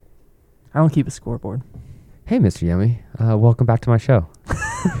I don't keep a scoreboard. Hey, Mr. Yummy. Welcome back to my show.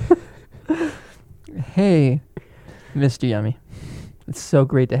 Hey, Mr. Yummy. It's so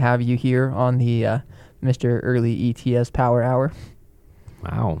great to have you here on the Mr. Early ETS Power Hour.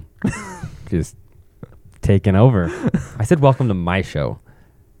 Wow. Just taking over. I said welcome to my show.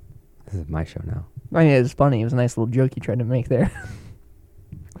 This is my show now. I mean, it was funny. It was a nice little joke you tried to make there.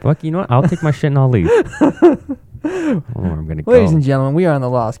 Fuck, you know what? I'll take my shit and I'll leave. Oh, I'm going to go. Ladies and gentlemen, we are on the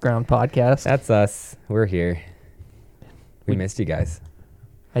Lost Ground podcast. That's us. We're here. We missed you guys.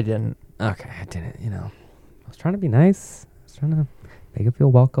 I didn't. Okay, I didn't, I was trying to be nice. I was trying to make you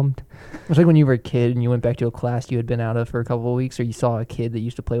feel welcomed. It was like when you were a kid and you went back to a class you had been out of for a couple of weeks, or you saw a kid that you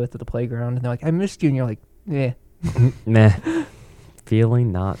used to play with at the playground, and they're like, I missed you, and you're like, yeah. Meh.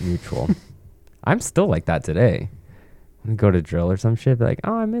 Feeling not mutual. I'm still like that today. When I go to drill or some shit, be like,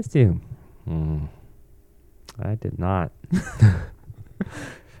 oh, I missed you. I did not.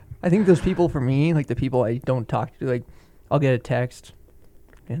 I think those people, for me, like the people I don't talk to, like I'll get a text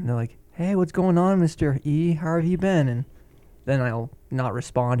and they're like, hey, what's going on, Mr. E? How have you been? And then I'll not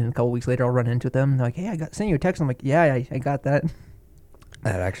respond, and a couple weeks later I'll run into them. And they're like, hey, sent you a text. I'm like, yeah, I got that.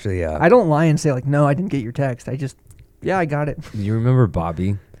 That actually, I don't lie and say like, no, I didn't get your text. I just, yeah, I got it. You remember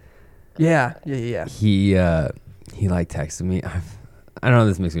Bobby? Yeah. He like texted me. I don't know if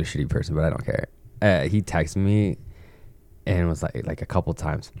this makes me a shitty person, but I don't care. He texted me and was like a couple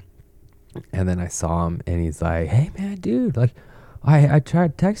times. And then I saw him and he's like, hey man, dude, like I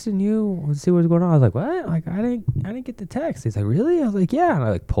tried texting you to see what's going on. I was like, what? Like I didn't get the text. He's like, really? I was like, yeah. And I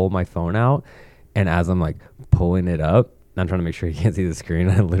like pulled my phone out, and as I'm like pulling it up, I'm trying to make sure he can't see the screen.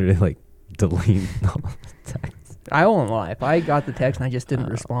 I literally like delete all the text. I won't lie. If I got the text and I just didn't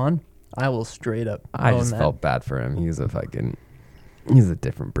respond, I will straight up I own just that. felt bad for him. He's a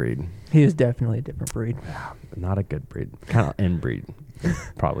different breed. He is definitely a different breed. Not a good breed. Kind of inbreed.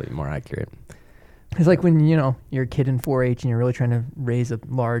 Probably more accurate. It's like when, you're a kid in 4-H and you're really trying to raise a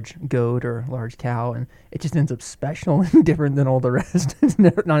large goat or a large cow, and it just ends up special and different than all the rest. It's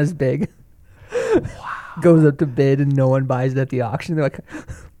not as big. Wow. Goes up to bid and no one buys it at the auction. They're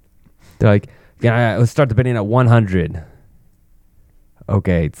like, yeah, let's start the bidding at 100.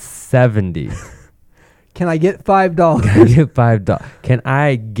 Okay, 70. Can I get $5? Can I get $5? Can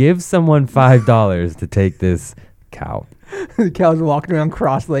I give someone $5 to take this cow? The cow's walking around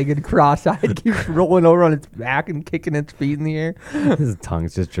cross-legged, cross-eyed, keeps rolling over on its back and kicking its feet in the air. His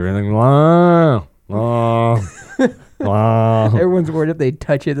tongue's just dribbling. Wah, wah, wah. Everyone's worried if they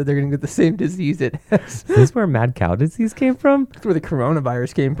touch it that they're going to get the same disease it has. Is this where mad cow disease came from? That's where the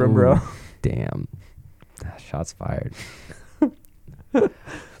coronavirus came from, bro. Damn. Shots fired.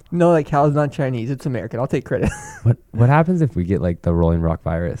 No, that cow's not Chinese. It's American. I'll take credit. What happens if we get like the Rolling Rock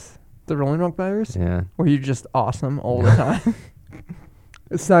virus? The Rolling Rock virus? Yeah. Where you're just awesome all the time.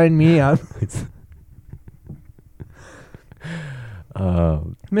 Sign me up.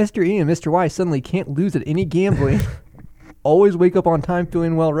 Mr. E and Mr. Y suddenly can't lose at any gambling. Always wake up on time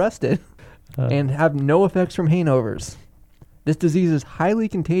feeling well rested. And have no effects from hangovers. This disease is highly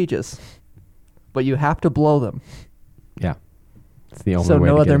contagious. But you have to blow them. Yeah. It's the only so way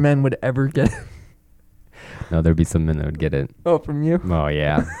no to other get men would ever get it. No, there'd be some men that would get it. Oh, from you? Oh,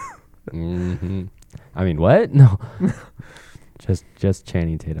 yeah. Mm-hmm. I mean, what? No. Just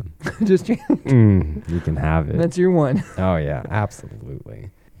Channing Tatum. Just you can have it. That's your one. Oh, yeah. Absolutely.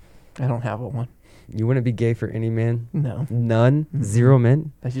 I don't have a one. You wouldn't be gay for any man? No. None? Mm-hmm. Zero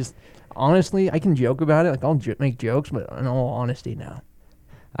men? I just... Honestly, I can joke about it. Like, I'll make jokes, but in all honesty, no.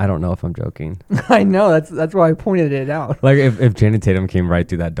 I don't know if I'm joking. I know. That's why I pointed it out. Like, if Channing Tatum came right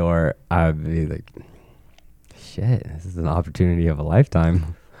through that door, I'd be like, shit, this is an opportunity of a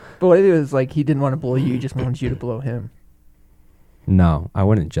lifetime. But what if it was like he didn't want to blow you, he just wanted you to blow him? No, I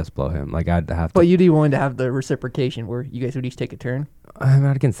wouldn't just blow him. Like, I'd have to... But you'd be willing to have the reciprocation where you guys would each take a turn?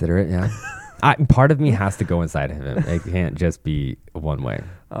 I'd consider it, yeah. Part of me has to go inside of him. It can't just be one way.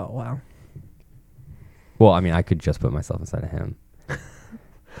 Oh, wow. Well, I mean, I could just put myself inside of him.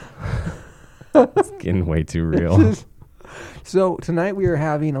 It's getting way too real. So tonight we are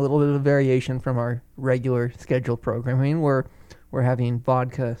having a little bit of a variation from our regular scheduled programming. We're having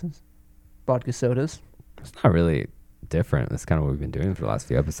vodka sodas. It's not really different. That's kind of what we've been doing for the last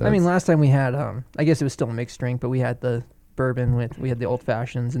few episodes. I mean, last time we had, I guess it was still a mixed drink, but we had the bourbon we had the old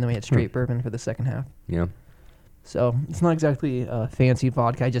fashions, and then we had straight bourbon for the second half. Yeah. So it's not exactly fancy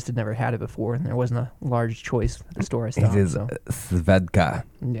vodka. I just had never had it before, and there wasn't a large choice at the store I stopped. It is Svedka.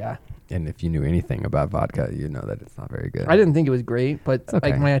 Yeah. And if you knew anything about vodka, you know that it's not very good. I didn't think it was great, but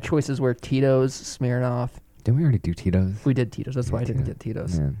okay. like my choices were Tito's, Smirnoff. Didn't we already do Tito's? We did Tito's. That's why I didn't get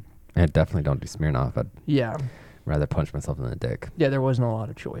Tito's. Yeah. I definitely don't do Smirnoff. Yeah. rather punch myself in the dick. Yeah, there wasn't a lot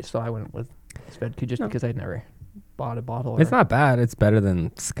of choice, so I went with Svedka just No. because I'd never bought a bottle. It's not bad. It's better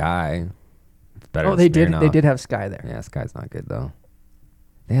than Sky. It's better. Oh, than they did. They Smirnoff. did have Sky there. Yeah, Sky's not good though.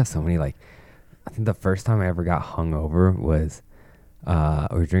 They have so many I think the first time I ever got hungover was we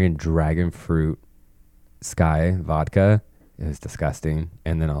were drinking dragon fruit Sky vodka. It was disgusting.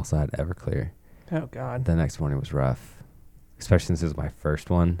 And then also had Everclear. Oh God. The next morning was rough. Especially since it was my first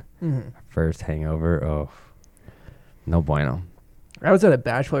one. Mhm. First hangover. Oh. No bueno. I was at a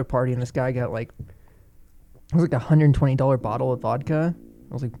bachelor party and this guy got it was like $120 bottle of vodka.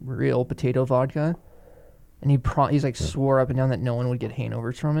 It was like real potato vodka, and he's like swore up and down that no one would get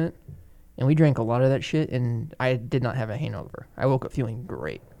hangovers from it. And we drank a lot of that shit, and I did not have a hangover. I woke up feeling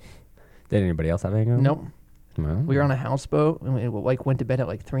great. Did anybody else have a hangover? Nope. No. We were on a houseboat, and we went to bed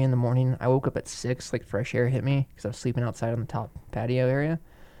at 3 a.m. I woke up at 6, fresh air hit me because I was sleeping outside on the top patio area.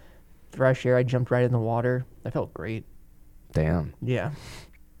 Fresh air, I jumped right in the water. I felt great. Damn. Yeah.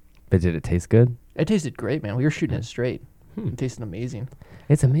 But did it taste good? It tasted great, man. We were shooting it straight. It tasted amazing.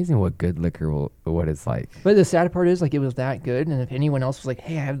 It's amazing what good liquor what it's like. But the sad part is, it was that good, and if anyone else was like,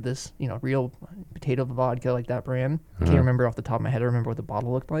 hey, I have this, real potato vodka, like that brand, I can't remember off the top of my head, I remember what the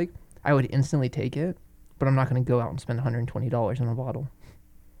bottle looked like, I would instantly take it, but I'm not going to go out and spend $120 on a bottle.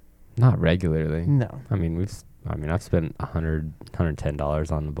 Not regularly. No. I mean, I've spent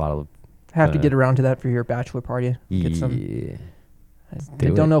 $110 on a bottle of. Have to get around to that for your bachelor party. Get some. Yeah. I Do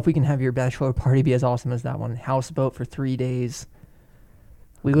don't it. know if we can have your bachelor party be as awesome as that one. Houseboat for 3 days.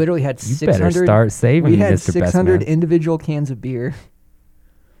 We literally had You 600. better start saving, We had Mr. 600 Bestman. individual cans of beer.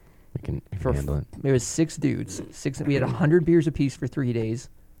 We can for handle it. It was 6 dudes. We had 100 beers apiece for 3 days.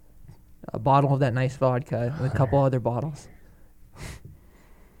 A bottle of that nice vodka and a couple other bottles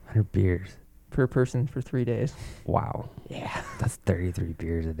 100 beers. per person for 3 days. Wow. Yeah. That's 33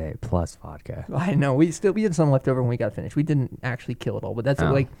 beers a day plus vodka. I know. We had some left over when we got finished. We didn't actually kill it all, but that's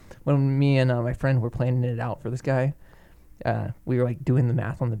Oh. when me and my friend were planning it out for this guy. We were doing the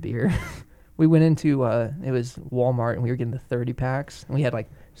math on the beer. We went into it was Walmart and we were getting the 30 packs. And we had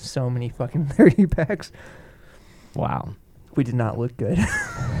so many fucking 30 packs. Wow. We did not look good.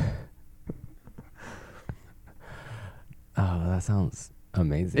 Oh, that sounds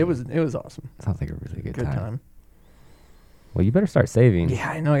amazing. It was awesome. Sounds like a really good Time. Well, you better start saving. Yeah,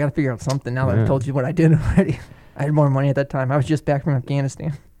 I know. I got to figure out something now that Yeah. I've told you what I did already. I had more money at that time. I was just back from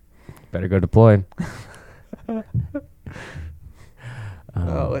Afghanistan. Better go deploy.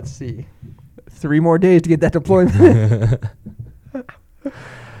 Let's see. 3 more days to get that deployment.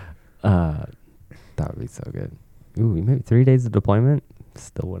 That would be so good. Ooh, maybe 3 days of deployment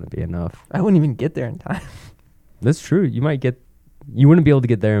still wouldn't be enough. I wouldn't even get there in time. That's true. You wouldn't be able to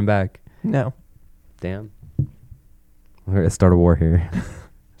get there and back. No. Damn. We're gonna start a war here.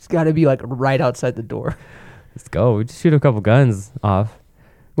 It's got to be right outside the door. Let's go. We just shoot a couple guns off.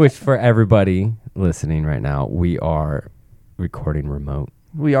 Which for everybody listening right now, we are recording remote.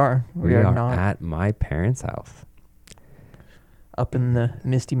 We are. We are not at my parents' house. up in the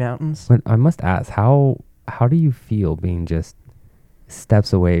Misty Mountains. But I must ask, how do you feel being just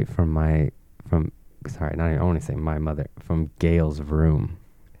steps away from my mother, from Gail's room?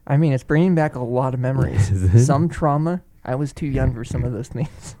 I mean, it's bringing back a lot of memories. Is it? Some trauma. I was too young for some of those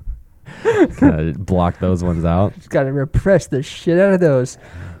things. Gotta block those ones out. Just got to repress the shit out of those.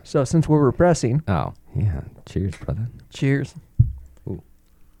 So since we're repressing, Oh, yeah. Cheers, brother. cheers. Ooh.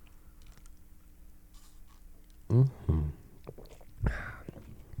 Mm-hmm.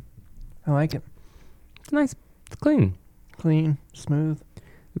 I like it. It's nice. It's clean. Clean, smooth.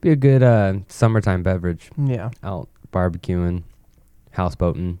 It'd be a good summertime beverage. Yeah. Out barbecuing,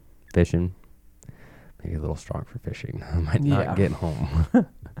 houseboating, fishing. Maybe a little strong for fishing. I might Yeah. not get home.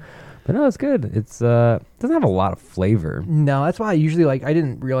 But no, it's good. It's doesn't have a lot of flavor. No, that's why I usually I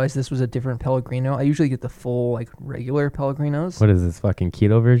didn't realize this was a different Pellegrino. I usually get the full regular Pellegrinos. What is this fucking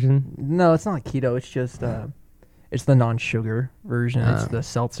keto version? No, it's not keto. It's just it's the non-sugar version. It's Oh. the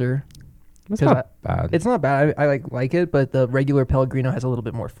seltzer. It's 'Cause not bad. It's not bad. I like it, but the regular Pellegrino has a little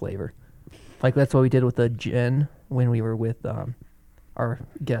bit more flavor. That's what we did with the gin when we were with our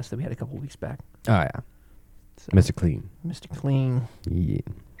guest that we had a couple weeks back. Oh yeah, So, Mr. Clean. Mr. Clean. Yeah.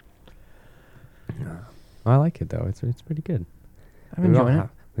 I like it though. It's pretty good. I'm enjoying it.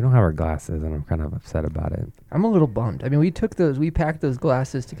 We don't have our glasses, and I'm kind of upset about it. I'm a little bummed. I mean, we packed those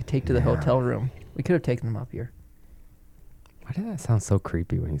glasses to take to the Yeah. hotel room. We could have taken them up here. Why did that sound so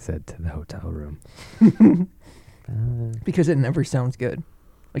creepy when you said to the hotel room? Because it never sounds good.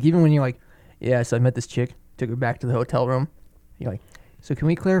 Even when you're yeah, so I met this chick, took her back to the hotel room. You're so can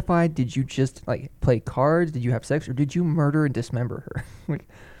we clarify, did you just play cards? Did you have sex or did you murder and dismember her?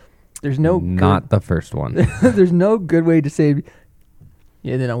 There's no not the first one. There's no good way to say.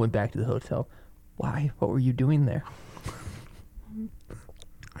 Yeah, then I went back to the hotel. Why? What were you doing there?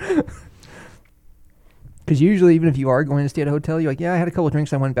 Because usually, even if you are going to stay at a hotel, you're like, yeah, I had a couple of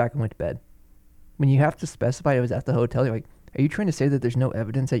drinks, I went back and went to bed. When you have to specify it was at the hotel, you're like, are you trying to say that there's no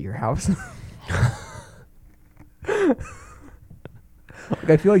evidence at your house? Like,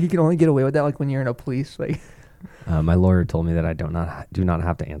 I feel like you can only get away with that like when you're in a police. Like, my lawyer told me that I do not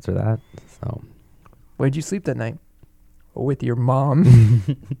have to answer that. So, where'd you sleep that night? With your mom.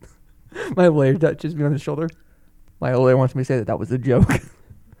 My lawyer touches me on the shoulder. My lawyer wants me to say that was a joke.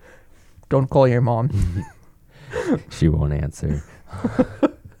 Don't call your mom. She won't answer.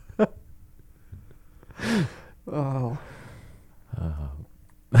 Oh.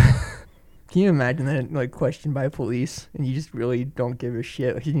 Can you imagine that, like, questioned by police and you just really don't give a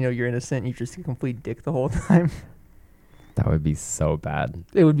shit? Like, you know you're innocent and you're just a complete dick the whole time. That would be so bad.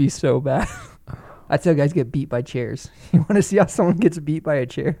 It would be so bad. That's how guys get beat by chairs. You want to see how someone gets beat by a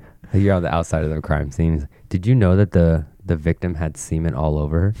chair? You're on the outside of the crime scene. Did you know that the victim had semen all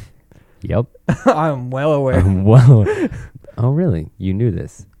over her? Yep. I'm well aware. Oh, really? You knew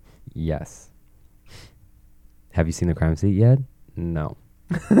this? Yes. Have you seen the crime scene yet? No.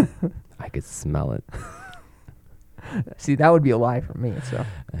 I could smell it. See, that would be a lie for me. So.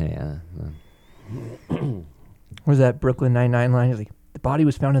 Yeah. Was that Brooklyn Nine-Nine line? He's like, the body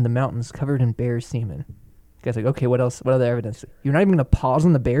was found in the mountains covered in bear semen. The guy's like, okay, what else? What other evidence? You're not even going to pause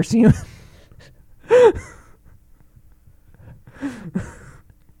on the bear semen?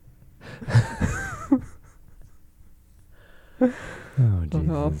 Oh,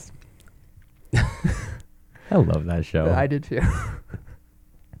 Jesus. I love that show. I did too.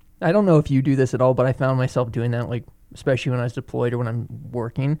 I don't know if you do this at all, but I found myself doing that, like, especially when I was deployed or when I'm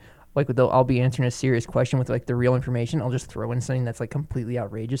working. Like, I'll be answering a serious question with, like, the real information. I'll just throw in something that's, like, completely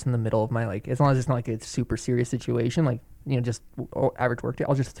outrageous in the middle of my, like, as long as it's not, like, a super serious situation, like, you know, just average work day,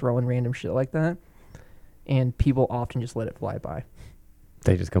 I'll just throw in random shit like that. And people often just let it fly by.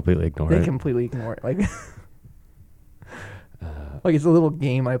 They just completely ignore it. They completely ignore it. Like, like, it's a little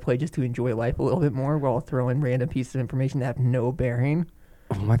game I play just to enjoy life a little bit more, where I'll throw in random pieces of information that have no bearing.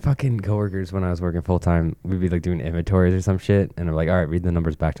 My fucking coworkers, when I was working full time, we'd be like doing inventories or some shit, and I'm like, all right, read the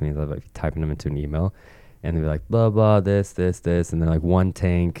numbers back to me. They're like typing them into an email, and they'd be like, blah blah, this, and they're like 1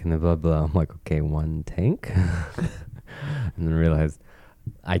 tank, and then blah blah. I'm like, okay, 1 tank, and then realize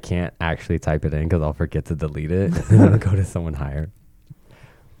I can't actually type it in because I'll forget to delete it, and then I'll go to someone higher.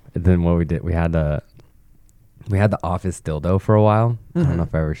 And then what we did, we had the office dildo for a while. I don't know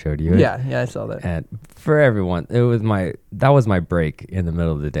if I ever showed you it. Yeah, I saw that. And for everyone, that was my break in the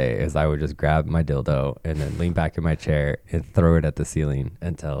middle of the day, is I would just grab my dildo and then lean back in my chair and throw it at the ceiling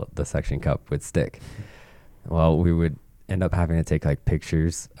until the suction cup would stick. Well, we would end up having to take like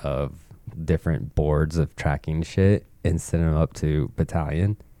pictures of different boards of tracking shit and send them up to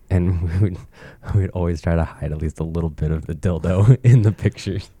battalion. And we would always try to hide at least a little bit of the dildo in the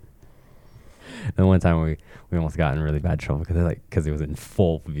pictures. And one time we almost got in really bad trouble because it was in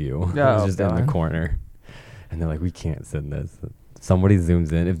full view. It was just in the corner. And they're like, we can't send this. Somebody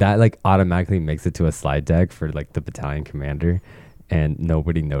zooms in. If that like automatically makes it to a slide deck for like the battalion commander and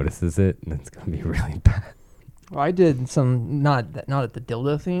nobody notices it, then it's going to be really bad. Well, I did some, not at the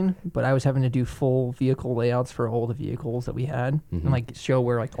dildo thing, but I was having to do full vehicle layouts for all the vehicles that we had, and like show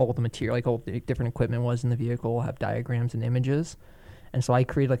where like all the material, like all the different equipment was in the vehicle, have diagrams and images. And so I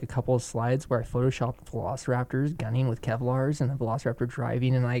created like a couple of slides where I photoshopped velociraptors gunning with Kevlars and a velociraptor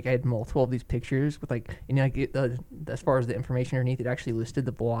driving, and like I had multiple of these pictures with like, you know, like as far as the information underneath, it actually listed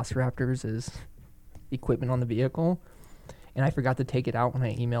the velociraptors as equipment on the vehicle. And I forgot to take it out when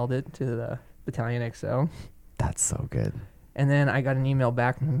I emailed it to the Battalion XO. That's so good. And then I got an email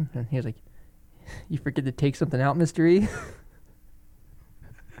back from him, and he was like, "You forget to take something out, Mr. E?"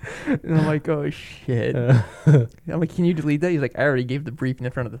 And I'm like, oh shit. I'm like, can you delete that? He's like, I already gave the briefing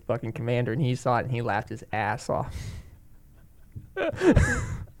in front of the fucking commander, and he saw it and he laughed his ass off. That's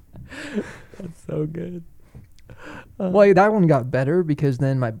so good. Well, that one got better because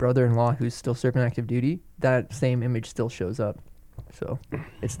then my brother-in-law, who's still serving active duty, that same image still shows up. So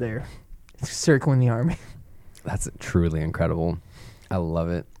it's there. It's circling the army. That's truly incredible. I love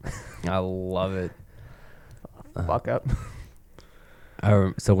it. I love it. Fuck up.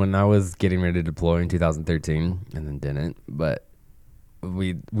 So when I was getting ready to deploy in 2013, and then didn't, but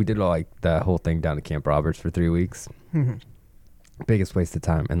we did like the whole thing down to Camp Roberts for 3 weeks. Biggest waste of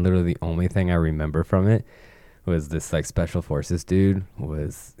time, and literally the only thing I remember from it was this like special forces dude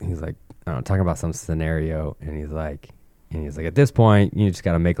he's like, I don't know, talking about some scenario, and he's like at this point you just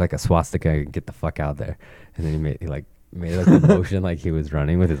got to make like a swastika and get the fuck out there. And then he made like the motion like he was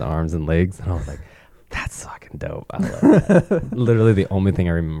running with his arms and legs, and I was like, "That's fucking dope." I love that. Literally the only thing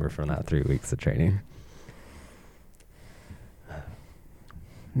I remember from that 3 weeks of training.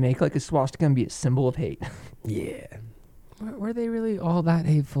 Make like a swastika and be a symbol of hate. Yeah. Were they really all that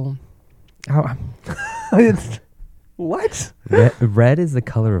hateful? How, What? red is the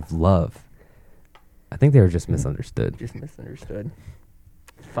color of love. I think they were just misunderstood. Just misunderstood.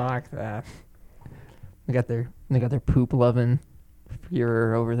 Fuck that. They got their poop loving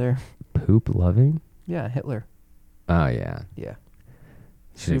Führer over there. Poop loving? Yeah, Hitler. Oh yeah. Yeah.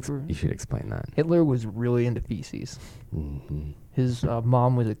 You should explain that. Hitler was really into feces. Mm-hmm. His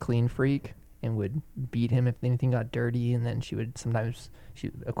mom was a clean freak and would beat him if anything got dirty, and then she would sometimes,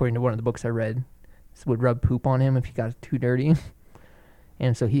 according to one of the books I read, would rub poop on him if he got too dirty.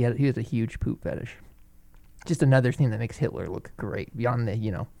 And so he was a huge poop fetish. Just another thing that makes Hitler look great beyond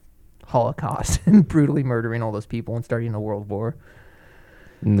the, Holocaust and brutally murdering all those people and starting a world war.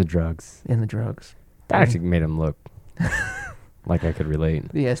 And the drugs. That actually made him look like I could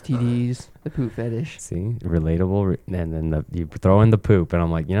relate. The STDs, the poop fetish. See, relatable, and then you throw in the poop, and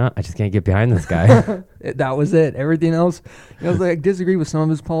I'm like, I just can't get behind this guy. That was it. Everything else, I was like, I disagree with some of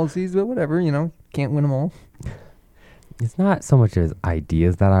his policies, but whatever, can't win them all. It's not so much his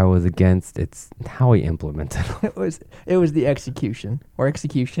ideas that I was against; it's how he implemented them. It was the execution or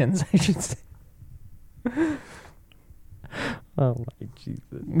executions, I should say. Oh my Jesus!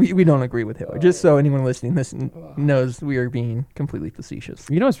 We don't agree with Hitler. Just so anyone listening knows, we are being completely facetious.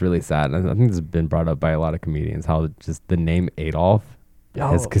 You know what's really sad? I think this has been brought up by a lot of comedians. How just the name Adolf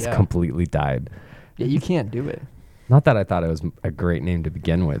has completely died. Yeah, you can't do it. Not that I thought it was a great name to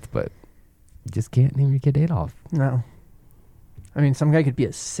begin with, but you just can't name your kid Adolf. No. I mean, some guy could be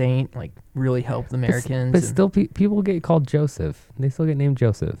a saint, like really help the Americans. But still, people get called Joseph. They still get named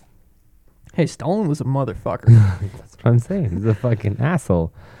Joseph. Hey, Stalin was a motherfucker. That's what I'm saying. He's a fucking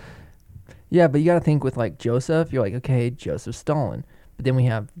asshole. Yeah, but you got to think with like Joseph. You're like, okay, Joseph Stalin. But then we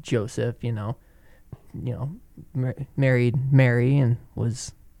have Joseph, married Mary and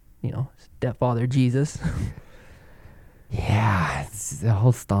was, stepfather Jesus. Yeah, it's the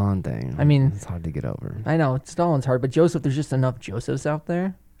whole Stalin thing. I mean, it's hard to get over. I know Stalin's hard, but Joseph, there's just enough Josephs out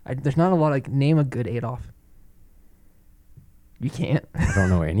there. There's not a lot. Like, name a good Adolf. You can't. I don't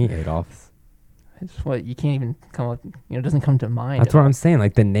know any Adolfs. It's what you can't even come up. It doesn't come to mind. That's what I'm saying.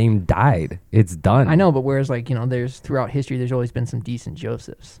 Like the name died. It's done. I know, but whereas like there's throughout history, there's always been some decent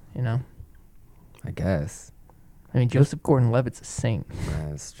Josephs. I guess. I mean, Joseph Gordon-Levitt's a saint.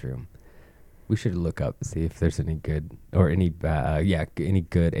 That's true. We should look up see if there's any good or any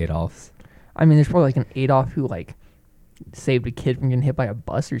good Adolfs. I mean, there's probably like an Adolf who like saved a kid from getting hit by a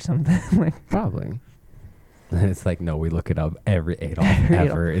bus or something. Like probably. And it's like, no, we look it up. Every Adolf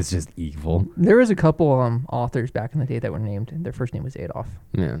ever is just evil. There was a couple authors back in the day that were named. Their first name was Adolf.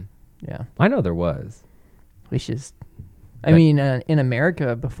 Yeah. Yeah. I know there was. It's just, I mean, in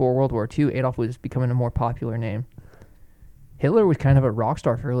America before World War II, Adolf was becoming a more popular name. Hitler was kind of a rock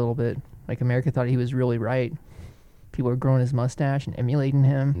star for a little bit. Like, America thought he was really right. People were growing his mustache and emulating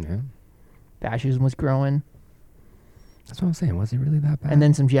him. Yeah. Fascism was growing. That's what I'm saying. Was he really that bad? And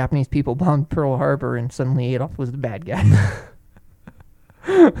then some Japanese people bombed Pearl Harbor, and suddenly Adolf was the bad guy.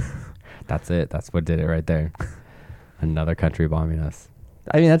 That's it. That's what did it right there. Another country bombing us.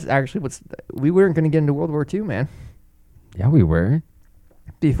 I mean, that's actually we weren't going to get into World War II, man. Yeah, we were.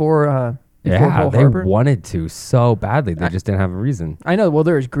 Before yeah, Pearl they Harbor. Wanted to so badly. They just didn't have a reason. I know. Well,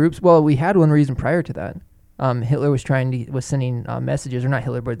 there was groups. Well, we had one reason prior to that. Hitler was sending messages, or not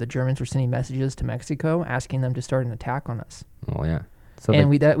Hitler, but the Germans were sending messages to Mexico asking them to start an attack on us. Oh yeah. So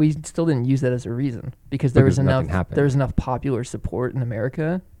and we still didn't use that as a reason because there was nothing enough happened. popular support in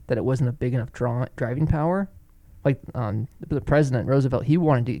America that it wasn't a big enough driving power. Like the president Roosevelt, he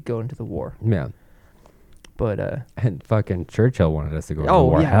wanted to go into the war. Yeah. But and fucking Churchill wanted us to go into the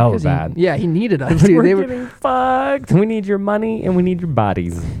war. Hell bad. He needed us. We're getting fucked. We need your money and we need your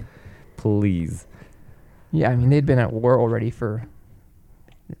bodies, please. Yeah, I mean they'd been at war already for.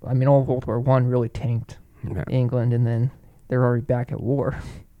 I mean, all World War I really tanked England, and then they're already back at war.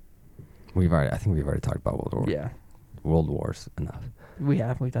 I think we've already talked about World War. Yeah. World Wars enough. We've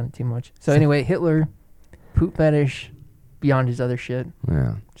done it too much. So anyway, Hitler, poop fetish, beyond his other shit.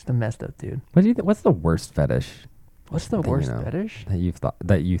 Yeah. Just a messed up dude. What do you what's the worst fetish? What's the worst fetish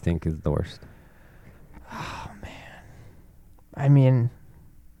that you think is the worst? Oh man. I mean,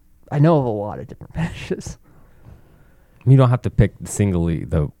 I know of a lot of different fetishes. You don't have to pick singly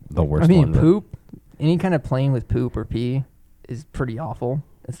the worst one. I mean, poop. Any kind of playing with poop or pee is pretty awful.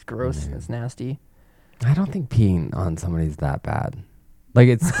 It's gross. It's nasty. I don't think peeing on somebody's that bad. Like,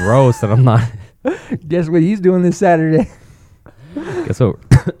 it's gross, and I'm not. Guess what he's doing this Saturday? Guess what?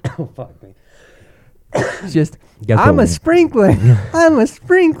 Oh, fuck me. It's just, Guess I'm what? a sprinkler. I'm a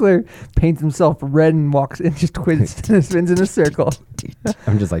sprinkler. Paints himself red and walks and just spins in a circle.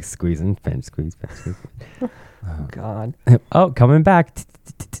 I'm just like squeezing, pinch, squeeze, pinch, squeeze. Oh, God. Oh, coming back.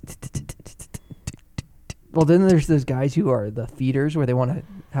 Well, then there's those guys who are the feeders where they want to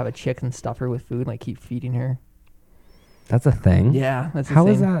have a chick and stuff her with food, like keep feeding her. That's a thing. Yeah, that's the How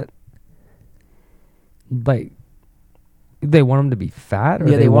thing. is that? Like, they want them to be fat, or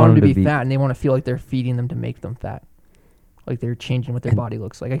Yeah, they want them to be be fat, and they want to feel like they're feeding them to make them fat. Like they're changing what their body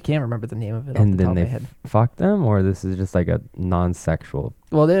looks like. I can't remember the name of it off and the then top they of my head. fuck them, or this is just like a non-sexual.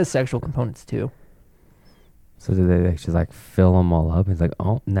 Well, there's sexual components too. So do they just like fill them all up? It's like,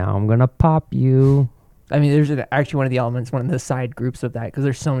 oh, now I'm gonna pop you. I mean, there's actually one of the elements, one of the side groups of that, because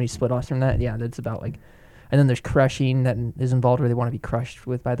there's so many split-offs from that. Yeah, that's about like, and then there's crushing that is involved where they want to be crushed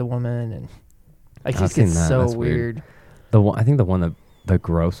with by the woman, and it I've just seen gets that. so That's weird. weird. The one, I think the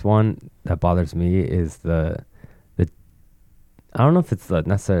gross one that bothers me is the I don't know if it's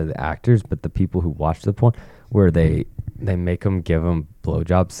necessarily the actors, but the people who watch the porn where they make them give them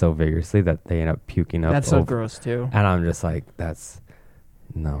blowjobs so vigorously that they end up puking up. That's so gross too. And I'm just like,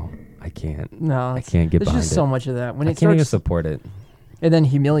 no, I can't. No, I can't get there's behind just it. so much of that when I it can't even starts, support it. and then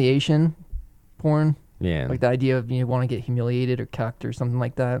humiliation porn, Yeah. like the idea of you want to get humiliated or cucked or something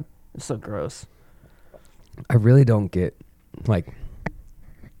like that. It's so gross. I really don't get like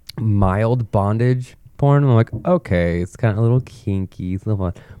mild bondage porn. I'm like, okay, it's kind of a little kinky, it's a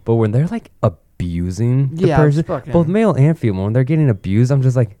little fun. But when they're like abusing the Yeah, person, it's fucking- both male and female, when they're getting abused, I'm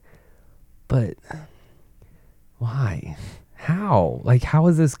just like, but why? How? Like, how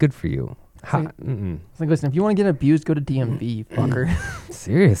is this good for you? How? It's like, listen, if you want to get abused, go to DMV, you fucker.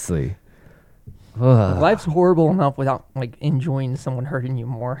 Seriously. Ugh. Life's horrible enough without like enjoying someone hurting you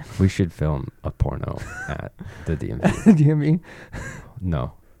more. We should film a porno at the DMV. DMV.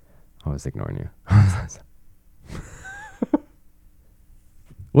 No, I was ignoring you.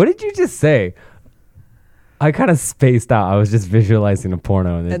 What did you just say? I kind of spaced out. I was just visualizing a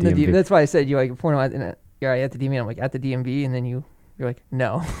porno in the And DMV. that's why I said you like porno at the DMV. I'm like at the DMV, and then you're like,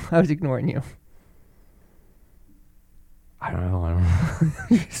 no, I was ignoring you. I don't know.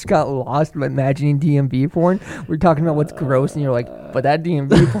 You just got lost by imagining DMV porn. We're talking about what's gross, and you're like, but that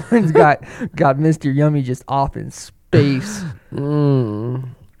DMV porn's got Mr. Yummy just off in space.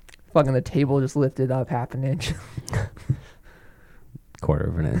 Fucking the table just lifted up half an inch, Quarter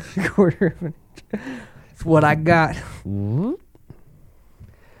of an inch. quarter of an inch. It's what I got.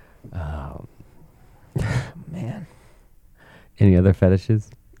 Man, Any other fetishes?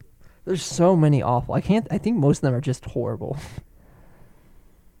 there's so many awful. I think most of them are just horrible.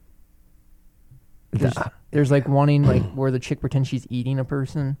 There's like wanting like where the chick pretends she's eating a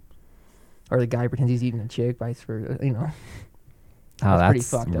person, or the guy pretends he's eating a chick, vice versa. You know. Oh, That's pretty that's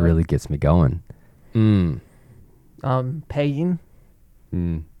fucked up. really gets me going. Pegging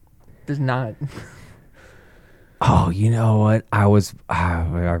does not. Oh, you know what? I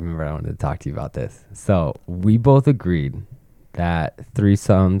remember I wanted to talk to you about this. So we both agreed that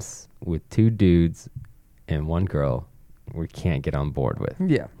threesomes with two dudes and one girl we can't get on board with.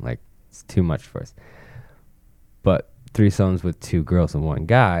 Yeah. Like, it's too much for us. But threesomes with two girls and one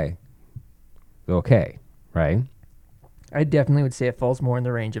guy, okay, right? I definitely would say it falls more in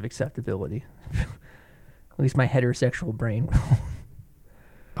the range of acceptability. At least my heterosexual brain.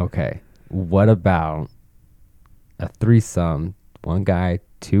 Okay. What about a threesome, one guy,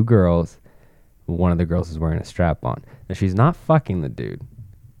 two girls, one of the girls is wearing a strap on? Now, she's not fucking the dude.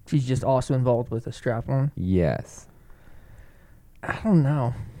 She's just also involved with a strap on. Yes. I don't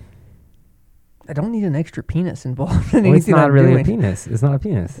know. I don't need an extra penis involved in Well, it's anything not I'm really doing. a penis. It's not a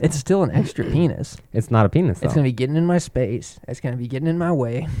penis. It's still an extra penis. It's not a penis, though. It's going to be getting in my space. It's going to be getting in my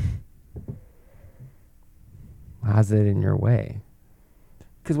way. How's it in your way?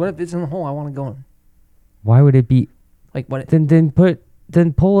 Because what if it's in the hole I want to go in? Why would it be? Like what?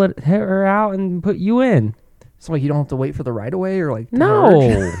 Then pull her out and put you in. So like you don't have to wait for the right of way or like to No.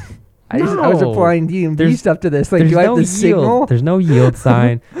 merge? I was applying DMV There's- stuff to this. Like, There's do I have no to yield. signal? There's no yield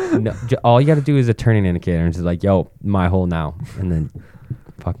sign. No, all you got to do is a turning indicator and just like, yo, my hole now, and then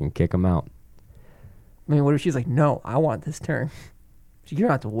fucking kick them out. I mean, what if she's like, no, I want this turn? You don't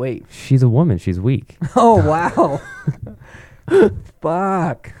have to wait. She's a woman. She's weak. Oh, wow.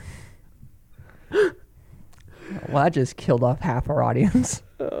 Fuck. Well, I just killed off half our audience.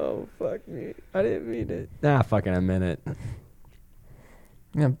 Oh, fuck me. I didn't mean it. Nah, fucking a minute. I'm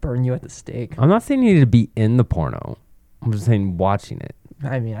going to burn you at the stake. I'm not saying you need to be in the porno. I'm just saying watching it.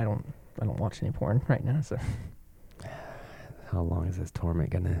 I mean, I don't watch any porn right now, so. How long is this torment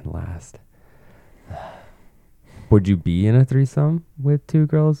gonna last? Would you be in a threesome with 2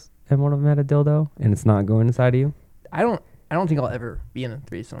 girls and one of them had a dildo and it's not going inside of you? I don't think I'll ever be in a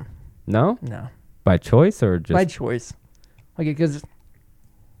threesome. No? No. By choice or just By choice. Like, because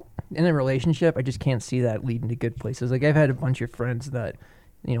in a relationship, I just can't see that leading to good places. Like, I've had a bunch of friends that,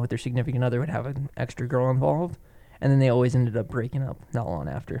 with their significant other would have an extra girl involved, and then they always ended up breaking up not long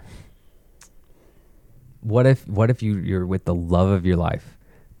after. What if you're with the love of your life,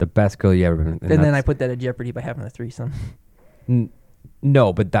 the best girl you ever been? And then I put that at jeopardy by having a threesome.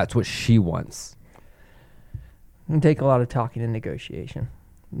 No, but that's what she wants. It'll take a lot of talking and negotiation.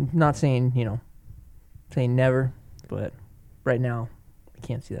 Not saying, saying never, but right now, I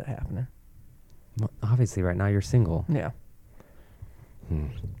can't see that happening. Well, obviously, right now you're single. Yeah.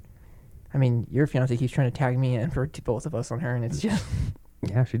 I mean, your fiance keeps trying to tag me in for both of us on her, and it's just...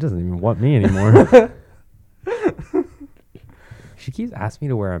 Yeah, she doesn't even want me anymore. She keeps asking me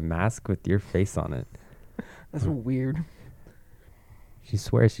to wear a mask with your face on it. That's weird. She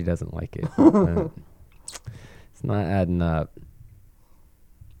swears she doesn't like it. It's not adding up.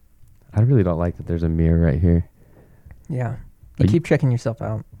 I really don't like that there's a mirror right here. Yeah. You keep checking yourself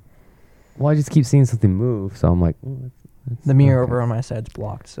out. Well, I just keep seeing something move, so I'm like... The mirror over on my side's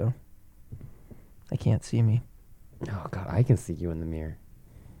blocked, so I can't see me. Oh, God, I can see you in the mirror.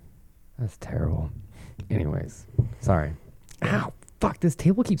 That's terrible. Anyways, sorry. Ow, fuck, this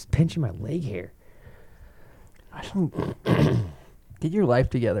table keeps pinching my leg hair. I don't... Get your life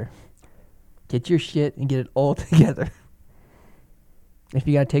together. Get your shit and get it all together. If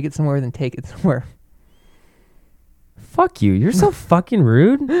you gotta take it somewhere, then take it somewhere. Fuck you. You're so fucking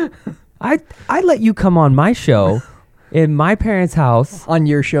rude. I let you come on my show in my parents' house. On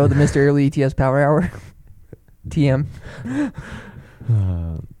your show, the Mr. Early ETS Power Hour. TM.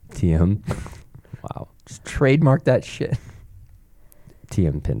 TM. Wow. Just trademark that shit.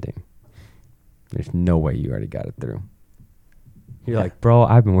 TM pending. There's no way you already got it through. You're like, bro,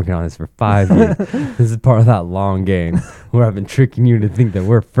 I've been working on this for 5 years. This is part of that long game where I've been tricking you to think that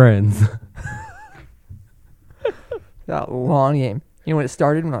we're friends. That long game. You know when it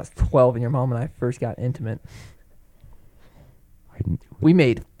started? When I was 12 and your mom and I first got intimate. We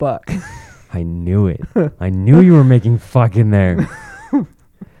made fuck. I knew it. I knew you were making fuck in there.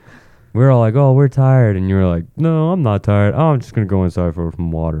 We were all like, oh, we're tired. And you were like, no, I'm not tired. Oh, I'm just going to go inside for some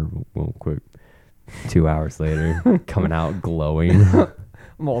water real quick. 2 hours later, coming out glowing.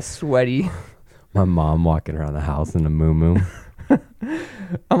 I'm all sweaty. My mom walking around the house in a moo-moo.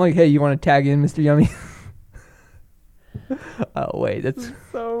 I'm like, hey, you want to tag in, Mr. Yummy? Oh, wait, that's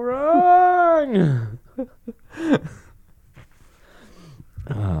so wrong.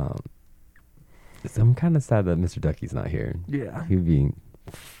 So I'm kind of sad that Mr. Ducky's not here. Yeah. He'd be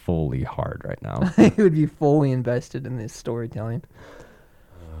fully hard right now. He would be fully invested in this storytelling.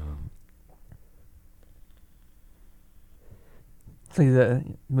 It's like the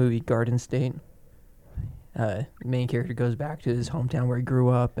movie Garden State. The main character goes back to his hometown where he grew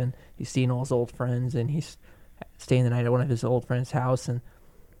up, and he's seeing all his old friends, and he's staying the night at one of his old friends' house, and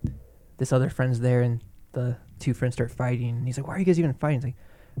this other friend's there, and the 2 friends start fighting, and he's like, why are you guys even fighting? He's like,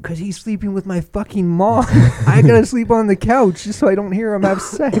 because he's sleeping with my fucking mom. I gotta sleep on the couch just so I don't hear him have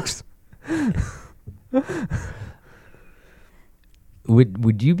sex.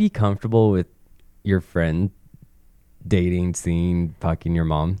 Would you be comfortable with your friend dating, seeing, fucking your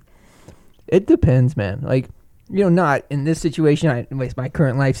mom? It depends, man. Like, not in this situation. My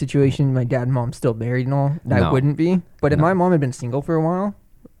current life situation, my dad and mom still married and all. I wouldn't be. But if my mom had been single for a while,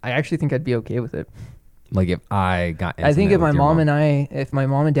 I actually think I'd be okay with it. Like if I got I think if my mom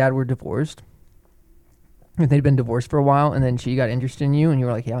and dad were divorced, if they'd been divorced for a while and then she got interested in you and you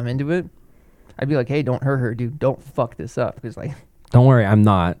were like, yeah, I'm into it, I'd be like, hey, don't hurt her, dude. Don't fuck this up. Because don't worry, I'm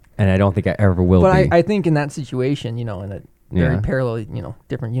not. And I don't think I ever will be. But I think in that situation, in a very parallel,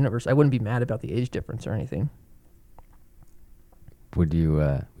 different universe, I wouldn't be mad about the age difference or anything. Would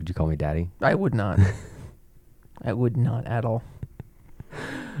you call me daddy? I would not. I would not at all.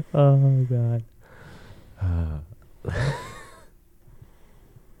 Oh, God.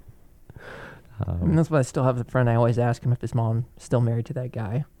 And that's why I still have a friend. I always ask him if his mom's still married to that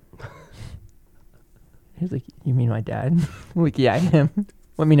guy. He's like, you mean my dad? I'm like, yeah, I am.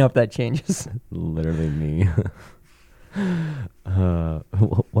 Let me know if that changes. Literally me.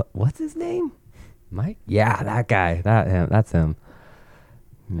 What's his name? Mike? Yeah, that guy. That's him.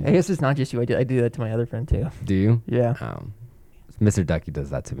 I guess it's not just you. I do that to my other friend too. Do you? Yeah. Mr. Ducky does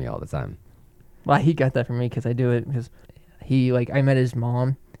that to me all the time. Well, he got that from me because I do it because I met his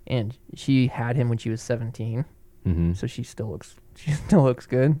mom and she had him when she was 17. Mm-hmm. So she still looks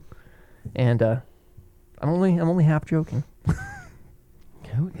good. And I'm only half joking.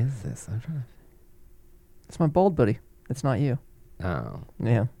 Who is this? I'm trying It's my bald buddy. It's not you. to. Oh,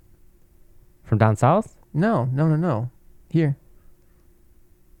 Yeah. from down south? No. Here.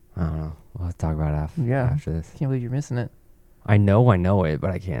 I don't know. We'll have to talk about it Yeah. after this. Can't believe you're missing it. I know it,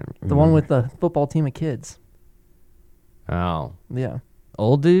 but I can't. The one remember. with the football team of kids. Oh, Yeah.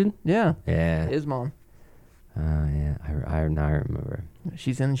 old dude. Yeah. Yeah. His mom. Yeah. I now remember.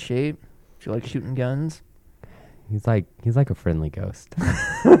 She's in shape. She likes shooting guns. He's like a friendly ghost.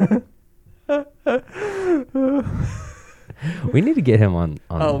 We need to get him on.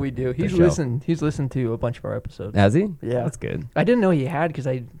 Oh, we do. He's show. listened. He's listened to a bunch of our episodes. Has he? Yeah. That's good. I didn't know he had because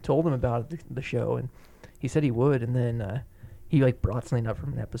I told him about the show, and he said he would, and then he like brought something up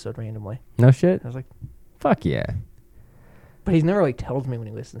from an episode randomly. No shit. I was like, Fuck yeah. but he's never like tells me when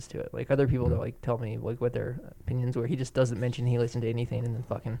he listens to it. Like other people that like tell me like what their opinions were. He just doesn't mention he listened to anything, and then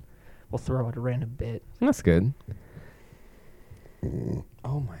fucking will throw out a random bit. That's good.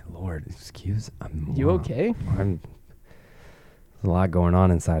 Oh my lord! Excuse. You okay? There's a lot going on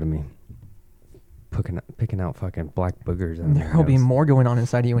inside of me. Picking out fucking black boogers. out of my There'll be nose. more going on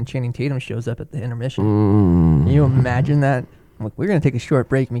inside of you when Channing Tatum shows up at the intermission. Mm. Can you imagine that? Like, we're gonna take a short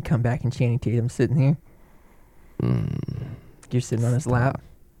break and we come back and Channing Tatum's sitting here. You're sitting on his lap,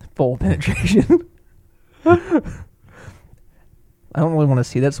 full penetration. I don't really want to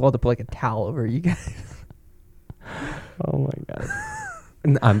see that, so I'll have to put like a towel over you guys. Oh my god.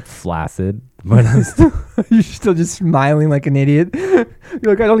 I'm flaccid, but I'm still. You're still just smiling like an idiot. You're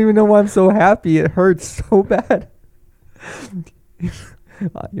like, I don't even know why I'm so happy. It hurts so bad.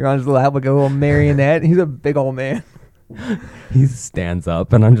 You're on his lap like a little marionette. He's a big old man. He stands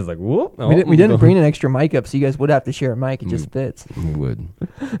up, and I'm just like, whoop. We didn't bring an extra mic up, so you guys would have to share a mic. It just fits. We would.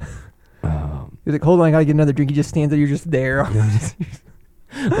 He's like, hold on, I gotta get another drink. He just stands there. You're just there.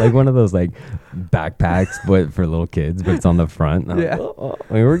 Like one of those like backpacks, but for little kids, but it's on the front. And I'm Yeah. like, oh,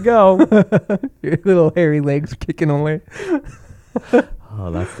 here we go. Your little hairy legs kicking away.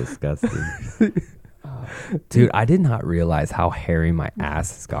 Oh, that's disgusting. Dude, I did not realize how hairy my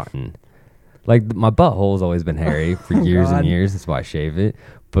ass has gotten. Like my butthole's always been hairy for years God. and years. That's why I shave it.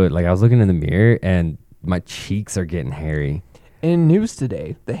 But like I was looking in the mirror and my cheeks are getting hairy. In news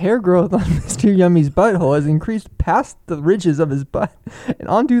today, the hair growth on Mr. Yummy's butthole has increased past the ridges of his butt and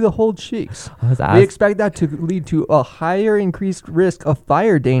onto the whole cheeks. I was We asked, expect that to lead to a higher increased risk of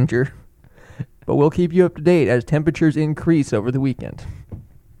fire danger. But we'll keep you up to date as temperatures increase over the weekend.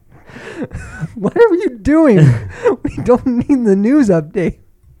 What are you doing? We don't need the news update.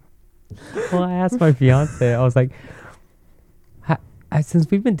 well, I asked my fiance, I was like, since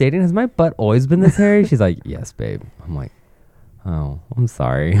we've been dating, has my butt always been this hairy? She's like, yes, babe. I'm like, oh, I'm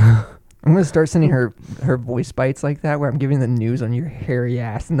sorry. I'm going to start sending her voice bites like that where I'm giving the news on your hairy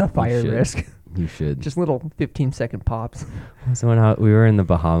ass and the fire should. risk. You should. Just little 15-second pops. So when we were in the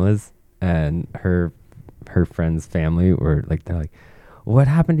Bahamas and her friend's family were like, they're like, what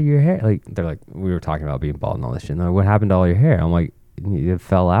happened to your hair? Like, they're like, we were talking about being bald and all this shit. And they're like, what happened to all your hair? I'm like, it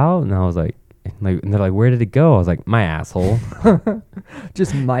fell out. And I was like, and they're like, where did it go? I was like, my asshole.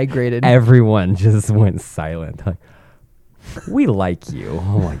 Just migrated. Everyone just went silent. Like, we like you.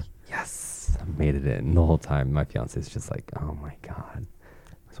 I'm like, yes, I made it in. The whole time, my fiance's just like, oh my god.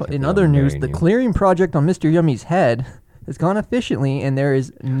 So Can't in believe other I'm news, marrying the you. clearing project on Mr. Yummy's head has gone efficiently, and there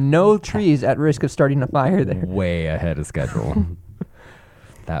is no trees at risk of starting a fire there. Way ahead of schedule.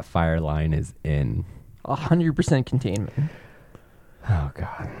 That fire line is in. 100% containment. Oh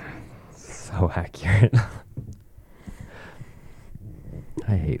god, so accurate.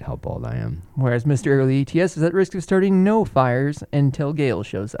 I hate how bald I am. Whereas Mr. Early ETS is at risk of starting no fires until Gale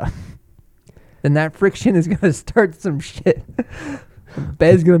shows up. Then that friction is going to start some shit.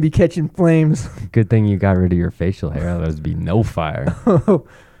 Bed's going to be catching flames. Good thing you got rid of your facial hair. Otherwise, there'd be no fire.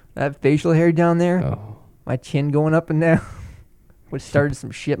 That facial hair down there, Oh, my chin going up and down, would have started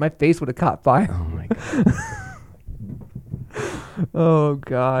some shit. My face would have caught fire. oh my god. Oh,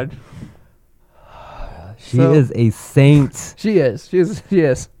 God. She So- is a saint. She is.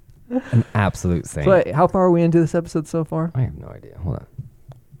 An absolute saint. So, wait, how far are we into this episode so far? I have no idea. Hold on.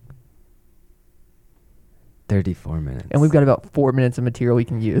 34 minutes. And we've got about 4 minutes of material we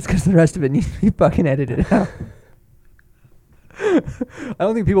can use because the rest of it needs to be fucking edited out. I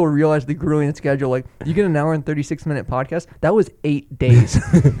don't think people realize the grueling schedule. Like, you get an hour and 36-minute podcast. That was 8 days.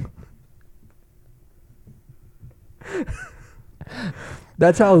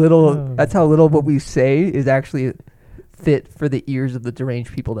 That's how little. That's how little what we say is actually fit for the ears of the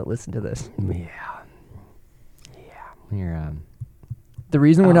deranged people that listen to this. Yeah. You're The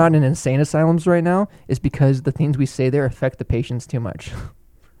reason we're not in insane asylums right now is because the things we say there affect the patients too much.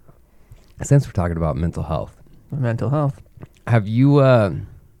 since we're talking about mental health, Mental health. have you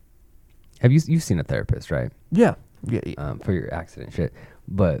you've seen a therapist, right? Yeah. Yeah. For your accident shit.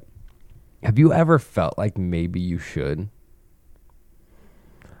 But have you ever felt like maybe you should?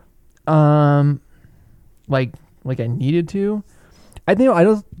 Like I needed to. I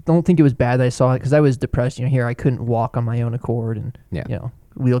don't think it was bad that I saw it because I was depressed. Here I couldn't walk on my own accord and Yeah.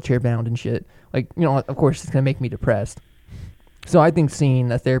 wheelchair bound and shit. Of course it's gonna make me depressed. So I think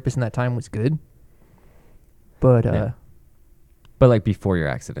seeing a therapist in that time was good. But Yeah. But like before your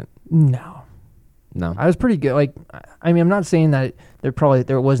accident? no, No. I was pretty good. I'm not saying that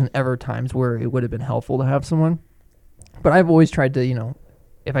there wasn't ever times where it would have been helpful to have someone, but I've always tried to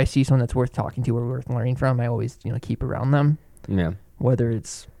if I see someone that's worth talking to or worth learning from, I always keep around them. Yeah. Whether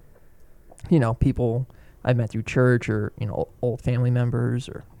it's people I've met through church or old family members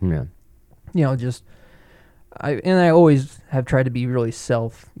or Yeah. just I always have tried to be really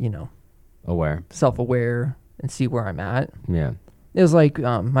Aware. self-aware and see where I'm at. Yeah. It was like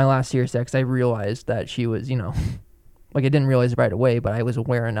my last serious ex. I realized that she was I didn't realize it right away, but I was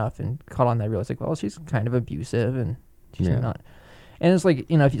aware enough and caught on that. I realized well, she's kind of abusive and she's not. And it's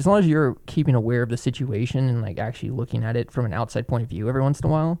as long as you're keeping aware of the situation and actually looking at it from an outside point of view every once in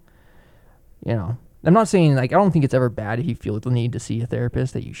a while, I'm not saying I don't think it's ever bad if you feel the need to see a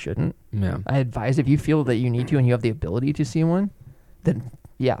therapist that you shouldn't. Yeah. I advise if you feel that you need to and you have the ability to see one, then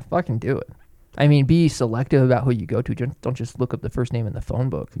yeah, fucking do it. Be selective about who you go to. Don't just look up the first name in the phone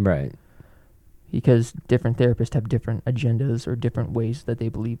book. Right. Because different therapists have different agendas or different ways that they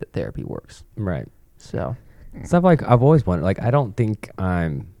believe that therapy works. Right. So. Stuff I've always wondered, I don't think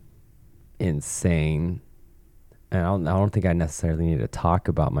I'm insane, and I don't think I necessarily need to talk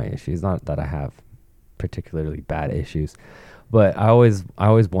about my issues. Not that I have particularly bad issues, but I always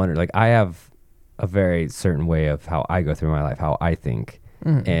wondered, I have a very certain way of how I go through my life, how I think,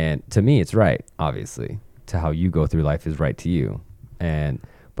 and to me it's right, obviously. To how you go through life is right to you,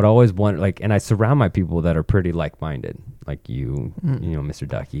 but I always wonder, and I surround my people that are pretty like-minded, like you, Mr.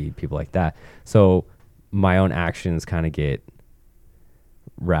 Ducky, people like that. So my own actions kind of get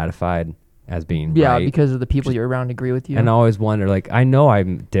ratified as being right. Because of the people you're around agree with you. And I always wonder, I know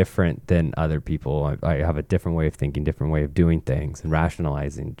I'm different than other people. I have a different way of thinking, different way of doing things and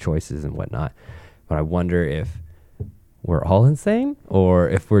rationalizing choices and whatnot. But I wonder if we're all insane or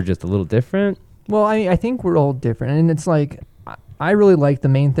if we're just a little different. Well, I think we're all different. And it's I really liked the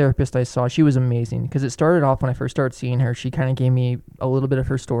main therapist I saw. She was amazing because it started off when I first started seeing her. She kind of gave me a little bit of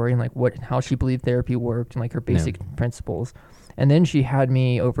her story and how she believed therapy worked and her basic principles. And then she had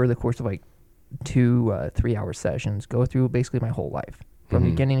me over the course of 2 3-hour sessions go through basically my whole life from the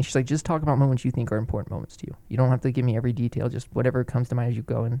beginning. And she's like, just talk about moments you think are important moments to you. You don't have to give me every detail, just whatever comes to mind as you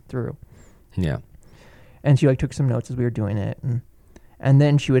go through. Yeah. And she took some notes as we were doing it. And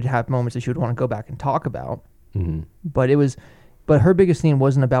then she would have moments that she would want to go back and talk about. Mm-hmm. But her biggest thing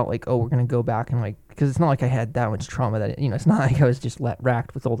wasn't about we're going to go back and because it's not like I had that much trauma that, it's not like I was just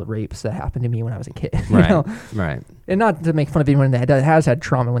racked with all the rapes that happened to me when I was a kid. Right. Right. And not to make fun of anyone that has had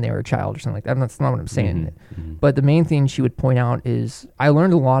trauma when they were a child or something like that. That's not what I'm saying. Mm-hmm. But the main thing she would point out is I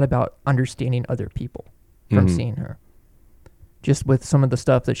learned a lot about understanding other people from seeing her. Just with some of the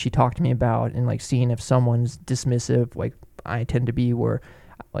stuff that she talked to me about and seeing if someone's dismissive, I tend to be, where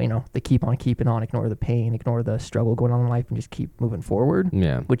they keep on keeping on, ignore the pain, ignore the struggle going on in life and just keep moving forward.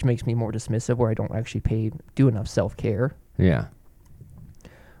 Yeah. Which makes me more dismissive, where I don't actually do enough self-care. Yeah.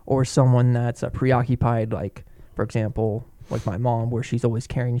 Or someone that's preoccupied, for example, my mom, where she's always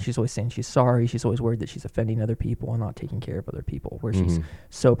caring, she's always saying she's sorry, she's always worried that she's offending other people and not taking care of other people, where she's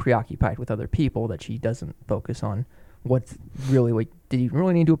so preoccupied with other people that she doesn't focus on what's really, did you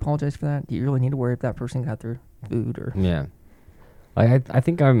really need to apologize for that? Do you really need to worry if that person got their food? Or Yeah. I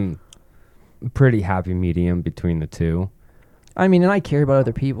think I'm a pretty happy medium between the two. And I care about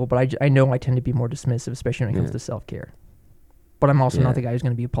other people, but I know I tend to be more dismissive, especially when it comes to self-care. But I'm also not the guy who's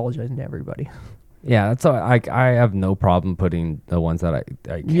going to be apologizing to everybody. Yeah, that's all. I have no problem putting the ones that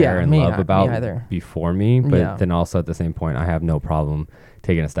I care and love about before me, but then also at the same point, I have no problem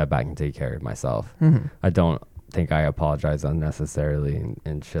taking a step back and taking care of myself. Mm-hmm. I don't think I apologize unnecessarily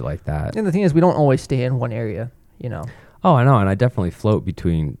and shit like that. And the thing is, we don't always stay in one area, Oh, I know, and I definitely float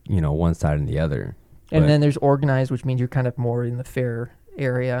between, one side and the other. And then there's organized, which means you're kind of more in the fair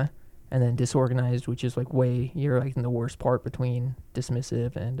area, and then disorganized, which is you're in the worst part between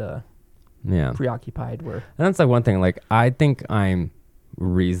dismissive and preoccupied. And that's one thing. I think I'm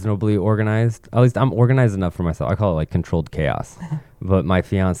reasonably organized. At least I'm organized enough for myself. I call it controlled chaos. But my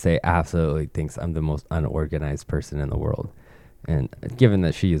fiance absolutely thinks I'm the most unorganized person in the world. And given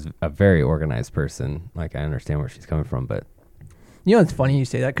that she is a very organized person, I understand where she's coming from, but You know, it's funny you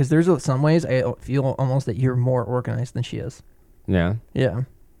say that because there's some ways I feel almost that you're more organized than she is. Yeah. Yeah.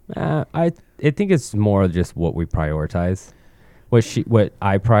 I think it's more just what we prioritize. What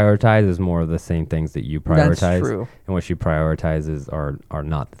I prioritize is more of the same things that you prioritize. That's true. And what she prioritizes are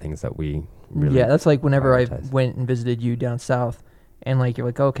not the things that we really Yeah, that's like whenever I prioritize. went and visited you down south, and like you're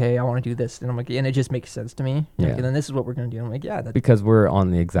like, okay, I want to do this, and I'm like, and it just makes sense to me. Like, Yeah. and then this is what we're gonna do. I'm like, yeah, because we're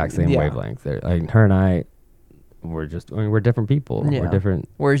on the exact same Yeah. wavelength. Like her and I, we're different people. Yeah. We're different.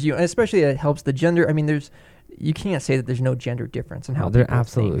 Whereas you, and especially it helps the gender. I mean, you can't say that there's no gender difference in how There people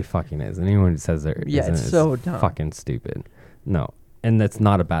absolutely think. fucking is. Anyone who says there Yeah, isn't it's is so dumb. fucking stupid. No, and that's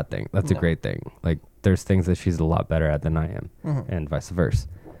not a bad thing. That's a No. great thing. Like there's things that she's a lot better at than I am, Mhm. and vice versa.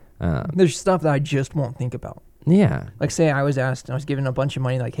 There's stuff that I just won't think about. Yeah. Like, say I was given a bunch of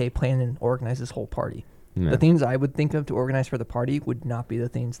money, like, hey, plan and organize this whole party. Yeah. The things I would think of to organize for the party would not be the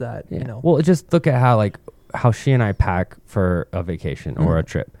things that, Yeah. you know. Well, just look at how she and I pack for a vacation or a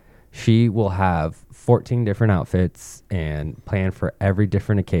trip. She will have 14 different outfits and plan for every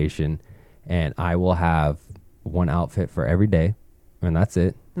different occasion, and I will have one outfit for every day, and that's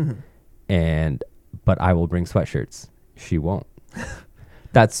it. Mhm. But I will bring sweatshirts. She won't.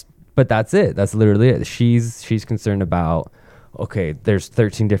 That's it. That's literally it. She's concerned about, okay, there's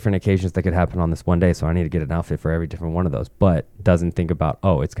 13 different occasions that could happen on this one day, so I need to get an outfit for every different one of those, but doesn't think about,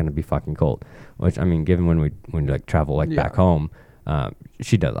 oh, it's going to be fucking cold. Which, I mean, given when we like travel like back home,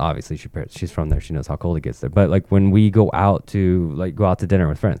 she does, obviously she's from there, she knows how cold it gets there. But like when we go out to dinner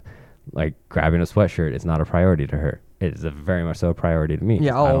with friends, like grabbing a sweatshirt is not a priority to her. It is very much so a priority to me.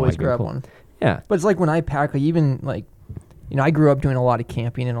 Yeah, I I'll don't always like being grab cold. one. Yeah. But it's like when I pack, like, even like, you know, I grew up doing a lot of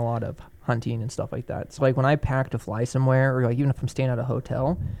camping and a lot of hunting and stuff like that. So like when I pack to fly somewhere, or like even if I'm staying at a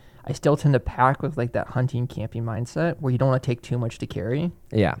hotel, I still tend to pack with like that hunting camping mindset where you don't want to take too much to carry.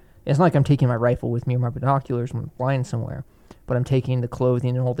 Yeah. It's not like I'm taking my rifle with me or my binoculars when I'm flying somewhere, but I'm taking the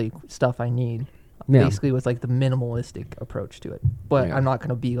clothing and all the stuff I need, Yeah. basically with like the minimalistic approach to it. But Yeah. I'm not going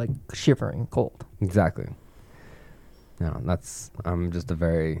to be like shivering cold. Exactly. No, I'm just a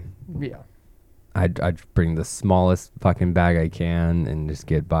very, Yeah. I'd bring the smallest fucking bag I can and just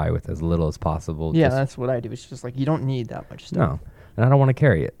get by with as little as possible. Yeah, Just- that's what I do. It's just like you don't need that much stuff. no, and I don't want to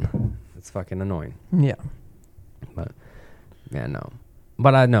carry it. It's fucking annoying. Yeah. But yeah, no.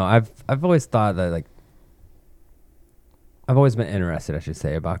 But I know I've always thought that, like, I've always been interested, I should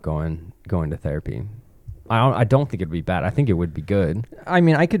say, about going to therapy. I don't think it'd be bad. I think it would be good. I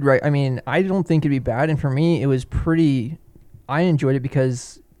mean, I could write. I mean, I don't think it'd be bad. And for me, it was pretty. I enjoyed it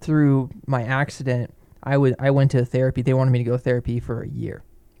because through my accident, I went to therapy. They wanted me to go to therapy for a year.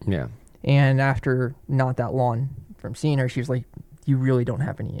 Yeah. And after not that long from seeing her, she was like, "You really don't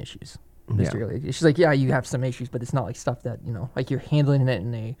have any issues, Mr. Yeah. Elliott." She's like, "Yeah, you have some issues, but it's not like stuff that, you know, like you're handling it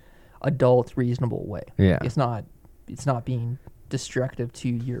in a adult, reasonable way. Yeah. It's not being destructive to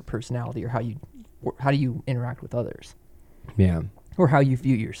your personality or how do you interact with others Yeah. or how you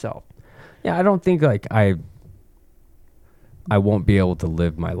view yourself." Yeah, I don't think like I won't be able to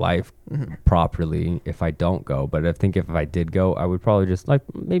live my life properly if I don't go. But I think if I did go, I would probably just like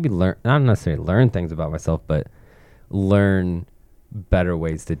maybe learn, not necessarily learn things about myself, but learn better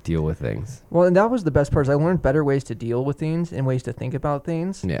ways to deal with things. Well, and that was the best part. Is I learned better ways to deal with things and ways to think about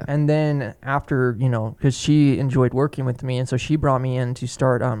things. Yeah. And then after, you know, because she enjoyed working with me, and so she brought me in to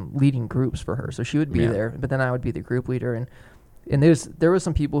start leading groups for her. So she would be Yeah. there, but then I would be the group leader. And there was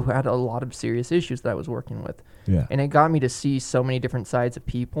some people who had a lot of serious issues that I was working with. Yeah. And it got me to see so many different sides of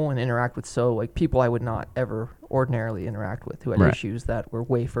people and interact with like people I would not ever ordinarily interact with who had Right. issues that were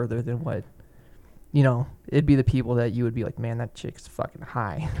way further than what, you know, it'd be the people that you would be like, man, that chick's fucking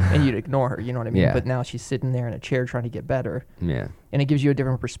high. And you'd ignore her, you know what I mean? Yeah. But now she's sitting there in a chair trying to get better. Yeah. And it gives you a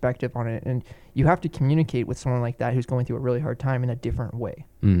different perspective on it. And you have to communicate with someone like that who's going through a really hard time in a different way.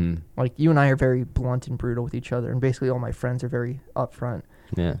 Mm-hmm. Like you and I are very blunt and brutal with each other. And basically all my friends are very upfront.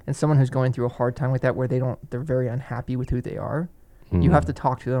 Yeah. And someone who's going through a hard time like that where they're very unhappy with who they are, you Mhm. have to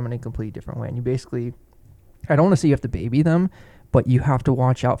talk to them in a completely different way. And you basically, I don't want to say you have to baby them, but you have to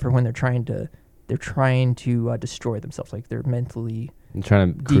watch out for when they're trying to destroy themselves. Like they're mentally I'm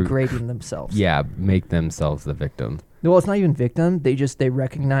trying to degrading themselves. Yeah, make themselves the victim. Well, it's not even victim. They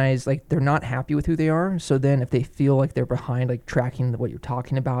recognize like they're not happy with who they are. So then if they feel like they're behind, like tracking what you're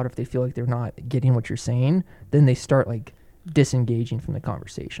talking about, if they feel like they're not getting what you're saying, then they start like disengaging from the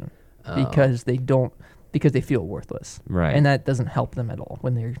conversation because they feel worthless. Right. And that doesn't help them at all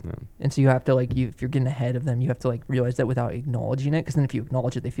when they're, No. and so you have to like, if you're getting ahead of them, you have to like realize that without acknowledging it. Cause then if you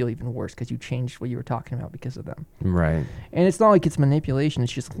acknowledge it, they feel even worse because you changed what you were talking about because of them. Right. And it's not like it's manipulation.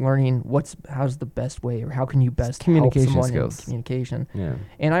 It's just learning how's the best way or how can you best communication help someone skills. in communication. Yeah.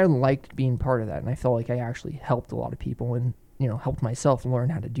 And I liked being part of that. And I felt like I actually helped a lot of people. And helped myself learn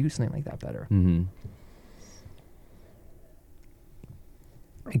how to do something like that better. Mm-hmm.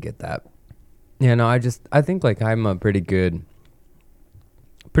 I get that. Yeah, no, I think like I'm a pretty good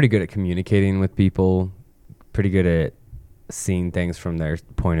at communicating with people, pretty good at seeing things from their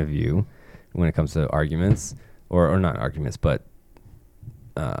point of view when it comes to arguments or not arguments, but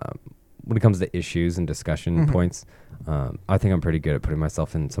when it comes to issues and discussion points, I think I'm pretty good at putting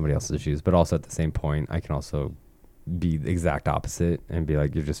myself in somebody else's shoes, but also at the same point, I can also be the exact opposite and be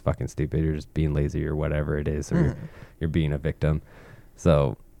like, you're just fucking stupid. You're just being lazy or whatever it is, or you're being a victim.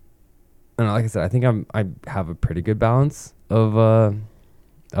 So, and like I said, I think I have a pretty good balance of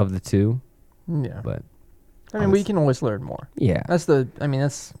the two. Yeah. But I mean, we can always learn more. yeah, That's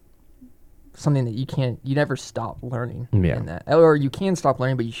something that you never stop learning Yeah. in that. Or you can stop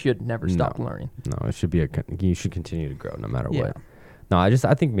learning, but you should never stop learning. no, it should be you should continue to grow no matter Yeah. what. No, I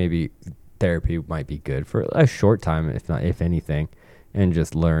think maybe therapy might be good for a short time, if anything, and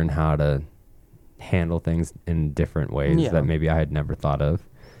just learn how to handle things in different ways that maybe I had never thought of.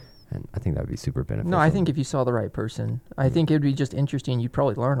 And I think that would be super beneficial. No, I think if you saw the right person, I think it would be just interesting. You'd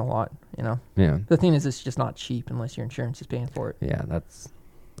probably learn a lot, Yeah. The thing is, it's just not cheap unless your insurance is paying for it. Yeah, that's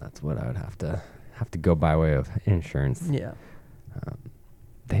what I would have to go by way of insurance. Yeah.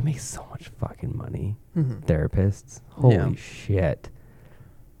 They make so much fucking money. Mm-hmm. Therapists. Holy shit.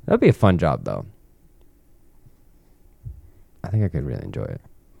 That'd be a fun job, though. I think I could really enjoy it.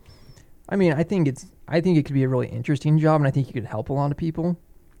 I mean, I think it could be a really interesting job, and I think you could help a lot of people.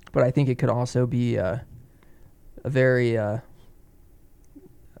 But I think it could also be a very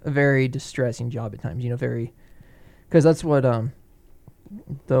distressing job at times. Because that's what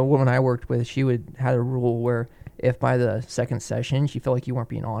the woman I worked with, she had a rule where if by the second session she felt like you weren't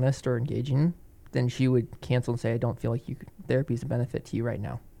being honest or engaging, then she would cancel and say, "I don't feel like therapy is a benefit to you right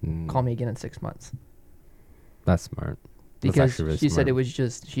now. Call me again in 6 months." That's smart. Because she said it was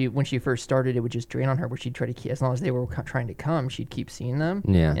just when she first started, it would just drain on her. Where she'd try to keep, as long as they were trying to come, she'd keep seeing them.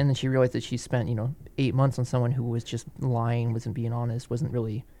 Yeah. And then she realized that she spent 8 months on someone who was just lying, wasn't being honest, wasn't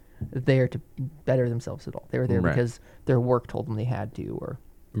really there to better themselves at all. They were there because their work told them they had to, or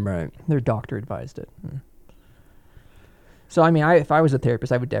their doctor advised it. So I mean, if I was a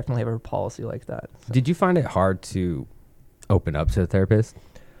therapist, I would definitely have a policy like that. So. Did you find it hard to open up to a therapist?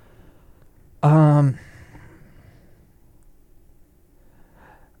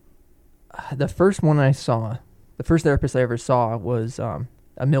 The first therapist I ever saw was a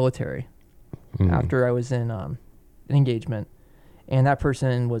military. After I was in an engagement, and that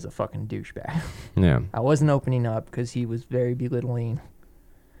person was a fucking douchebag. Yeah. I wasn't opening up because he was very belittling.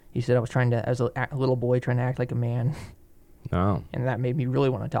 He said I was as a little boy, trying to act like a man. Oh. And that made me really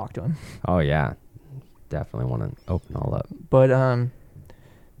want to talk to him. Oh yeah, definitely want to open all up.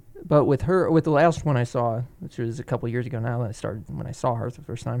 But with the last one I saw, which was a couple years ago now, when I saw her the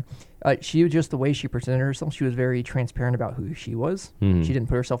first time, she was just the way she presented herself. She was very transparent about who she was. Mm-hmm. She didn't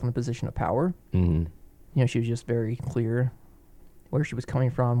put herself in a position of power. Mm-hmm. She was just very clear where she was coming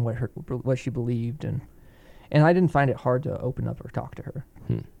from, what she believed, and I didn't find it hard to open up or talk to her.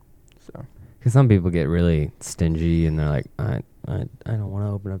 So. Because some people get really stingy and they're like, I don't want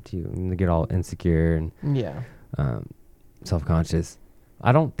to open up to you, and they get all insecure and self-conscious.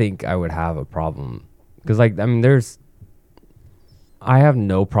 I don't think I would have a problem because, I have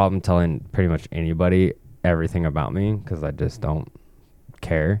no problem telling pretty much anybody everything about me because I just don't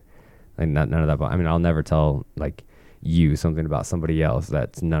care. None of that. But I'll never tell you something about somebody else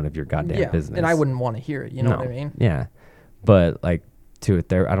that's none of your goddamn business. And I wouldn't want to hear it. You know what I mean? Yeah, but to it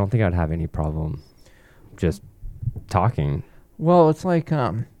there, I don't think I'd have any problem just talking. Well, it's what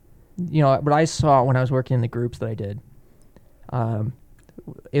I saw when I was working in the groups that I did.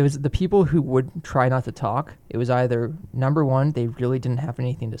 It was the people who would try not to talk. It was either, number one, they really didn't have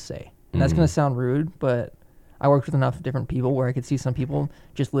anything to say. And that's going to sound rude, but I worked with enough different people where I could see some people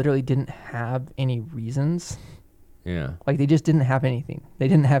just literally didn't have any reasons. Yeah. They just didn't have anything. They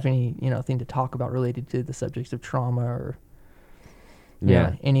didn't have any, thing to talk about related to the subjects of trauma or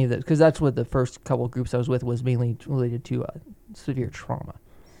any of that. Because that's what the first couple of groups I was with was mainly related to severe trauma.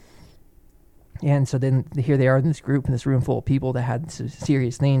 And so then here they are in this group, in this room full of people that had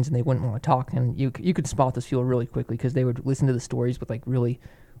serious things, and they wouldn't want to talk. And you could spot this feel really quickly because they would listen to the stories with really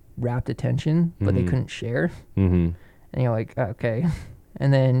rapt attention, but they couldn't share. Mm-hmm. And you're like, okay.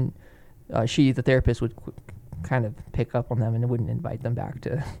 And then the therapist, would kind of pick up on them and wouldn't invite them back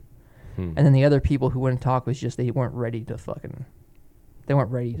to. And then the other people who wouldn't talk was just they weren't ready to talk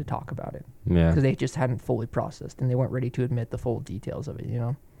about it. Yeah. Because they just hadn't fully processed and they weren't ready to admit the full details of it,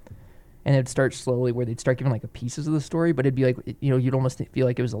 And it'd start slowly where they'd start giving pieces of the story, but it'd be you'd almost feel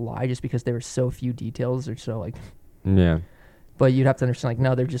like it was a lie just because there were so few details or so Yeah. But you'd have to understand, like,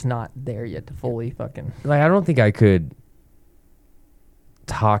 no, they're just not there yet to fully fucking. Like, I don't think I could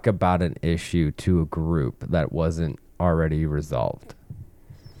talk about an issue to a group that wasn't already resolved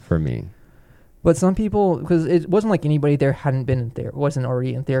for me. But some people, because it wasn't like anybody there hadn't been in therapy, wasn't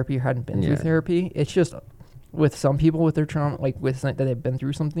already in therapy or hadn't been through therapy. It's just with some people with their trauma, like with that they've been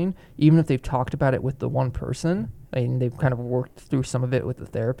through something, even if they've talked about it with the one person and they've kind of worked through some of it with the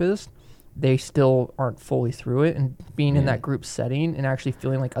therapist, they still aren't fully through it. And being in that group setting and actually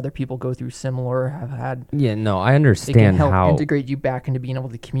feeling like other people go through similar, have had. Yeah, no, I understand it can help how integrate you back into being able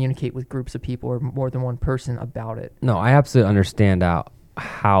to communicate with groups of people or more than one person about it. No, I absolutely understand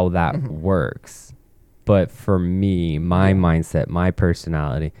how that works. But for me, my mindset, my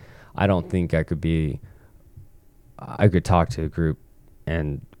personality, I don't think I could talk to a group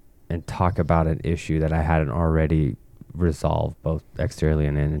and talk about an issue that I hadn't already resolved, both externally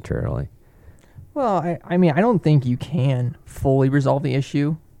and internally. Well, I mean, I don't think you can fully resolve the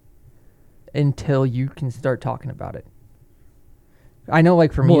issue until you can start talking about it. I know,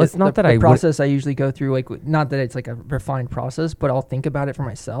 like, for me, it's not the process I usually go through, like, not that it's like a refined process, but I'll think about it for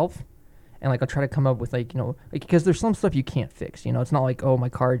myself. And, like, I'll try to come up with, like, like, because there's some stuff you can't fix, it's not like, oh, my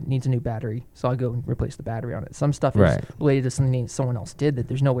car needs a new battery, so I'll go and replace the battery on it. Some stuff is related to something someone else did that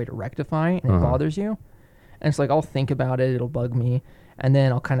there's no way to rectify, and it bothers you. And it's like, I'll think about it, it'll bug me, and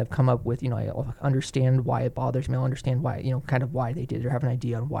then I'll kind of come up with, I'll understand why it bothers me, I'll understand why, kind of why they did it, or have an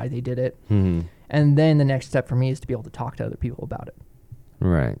idea on why they did it. Mm-hmm. And then the next step for me is to be able to talk to other people about it.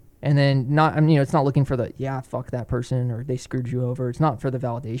 Right. And then it's not looking for fuck that person or they screwed you over. It's not for the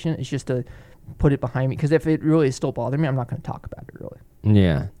validation. It's just to put it behind me. Because if it really is still bothering me, I'm not going to talk about it really.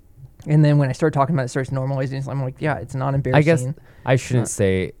 Yeah. And then when I start talking about it, it starts normalizing. I'm like, yeah, it's not embarrassing. I guess I shouldn't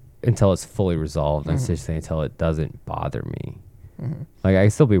say until it's fully resolved. I should say until it doesn't bother me. Mm-hmm. Like, I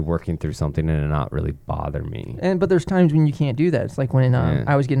still be working through something and it not really bother me. But there's times when you can't do that. It's like when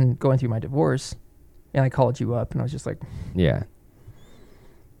I was going through my divorce and I called you up and I was just like, yeah.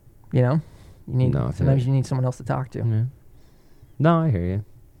 You need sometimes you need someone else to talk to. Yeah. No, I hear you.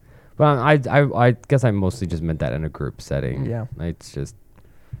 But I guess I mostly just meant that in a group setting. Yeah. It's just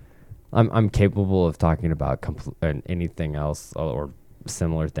I'm capable of talking about anything else or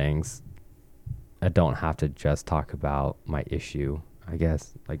similar things. I don't have to just talk about my issue. I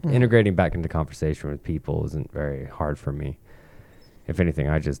guess integrating back into conversation with people isn't very hard for me. If anything,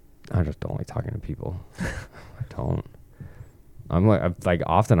 I just don't like talking to people. I don't. I'm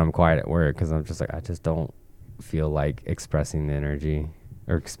often I'm quiet at work because I'm just like, I just don't feel like expressing the energy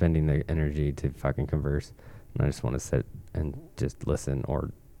or expending the energy to fucking converse. And I just want to sit and just listen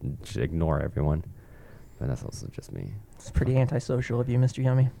or just ignore everyone. But that's also just me. It's pretty antisocial of you, Mr.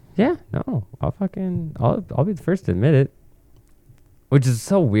 Yummy. Yeah, no, I'll be the first to admit it. Which is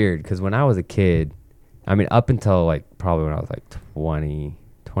so weird because when I was a kid, I mean, up until probably when I was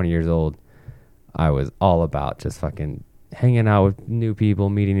 20 years old, I was all about just fucking hanging out with new people,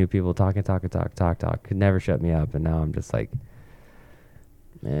 meeting new people, talking, could never shut me up. And now I'm just like,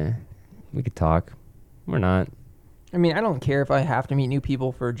 we could talk. We're not. I mean, I don't care if I have to meet new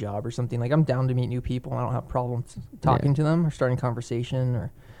people for a job or something. Like, I'm down to meet new people. I don't have problems talking to them or starting conversation,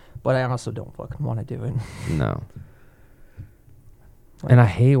 but I also don't fucking want to do it. No. And I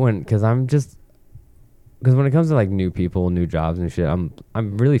hate because when it comes to new people, new jobs and shit, I'm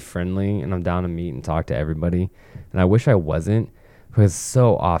really friendly and I'm down to meet and talk to everybody. And I wish I wasn't, because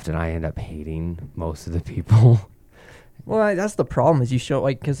so often I end up hating most of the people. Well, that's the problem is you show,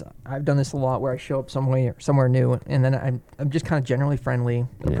 because I've done this a lot where I show up somewhere new and then I'm just kind of generally friendly,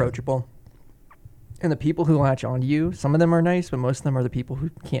 approachable. And the people who latch onto you, some of them are nice, but most of them are the people who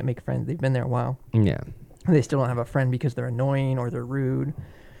can't make friends. They've been there a while. Yeah. And they still don't have a friend because they're annoying or they're rude.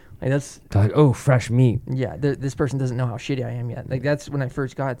 That's oh, fresh meat. Yeah, this person doesn't know how shitty I am yet. That's when I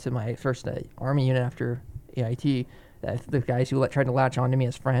first got to my first Army unit after AIT. The guys who tried to latch onto me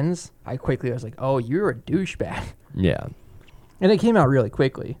as friends, I was like, oh, you're a douchebag. Yeah. And it came out really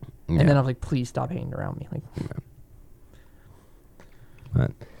quickly. Yeah. And then I was like, please stop hanging around me.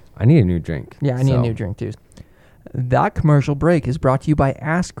 But I need a new drink. Yeah, I need a new drink too. That commercial break is brought to you by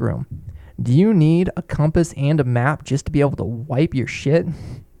Ask Room. Do you need a compass and a map just to be able to wipe your shit?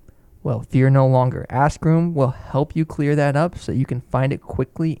 Well, fear no longer. Ask Room will help you clear that up so you can find it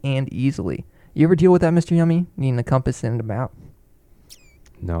quickly and easily. You ever deal with that, Mr. Yummy? Needing a compass and a map?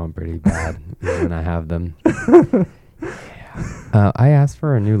 No, I'm pretty bad when I have them. I asked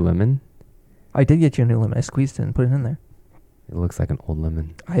for a new lemon. I did get you a new lemon. I squeezed it and put it in there. It looks like an old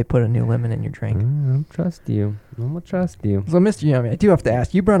lemon. I put a new lemon in your drink. I'll trust you. I'm going to trust you. So, Mr. Yummy, I do have to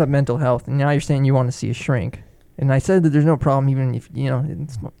ask. You brought up mental health, and now you're saying you want to see a shrink. And I said that there's no problem even if,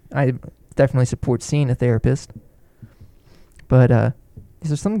 I definitely support seeing a therapist. But is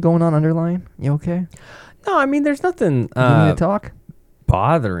there something going on underlying? You okay? No, I mean, there's nothing You need to talk?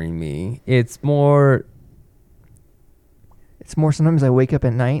 bothering me. It's more. It's more sometimes I wake up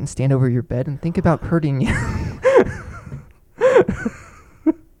at night and stand over your bed and think about hurting you.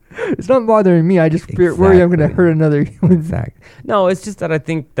 It's not bothering me. I just worry I'm going to Exactly. hurt another human. Exactly. No, it's just that I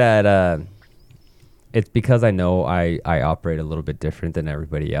think that it's because I know I operate a little bit different than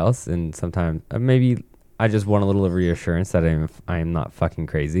everybody else, and sometimes maybe I just want a little reassurance that I am not fucking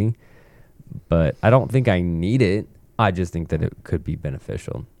crazy. But I don't think I need it. I just think that it could be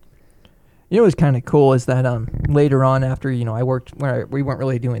beneficial. You know what's kind of cool is that later on after, I worked where we weren't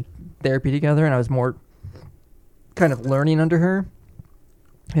really doing therapy together and I was more kind of learning under her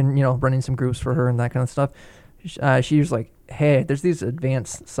and, running some groups for her and that kind of stuff. She was like, hey, there's these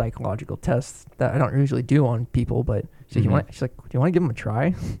advanced psychological tests that I don't usually do on people, but she's like, she's like, do you want to give them a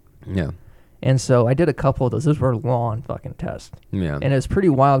try? Yeah. And so I did a couple of those. Those were long fucking tests. Yeah. And it was pretty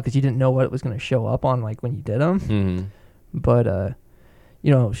wild because you didn't know what it was going to show up on like when you did them. Mm-hmm. But,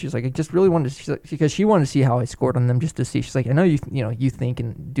 she's like, I just really wanted to, she's like, because she wanted to see how I scored on them just to see. She's like, I know you think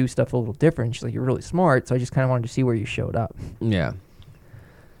and do stuff a little different. She's like, you're really smart. So I just kind of wanted to see where you showed up. Yeah.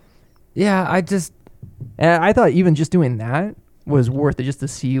 Yeah, And I thought even just doing that was worth it just to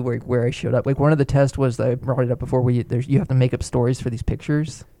see where I showed up. Like one of the tests was that I brought it up before you have to make up stories for these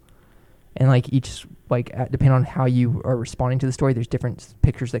pictures. And like each, depending on how you are responding to the story, there's different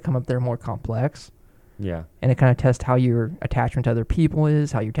pictures that come up that are more complex. Yeah. And it kind of tests how your attachment to other people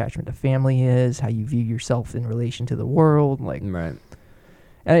is, how your attachment to family is, how you view yourself in relation to the world. Like, Right.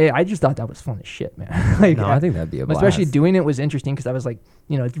 and I just thought that was fun as shit, man. No, I think that'd be a blast. especially doing it was interesting because I was like,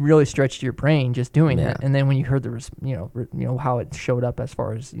 it really stretched your brain just doing Yeah. it. And then when you heard how it showed up as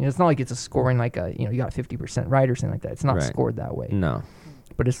far as, it's not like it's a scoring like you got 50% right or something like that. It's not Right. scored that way. No.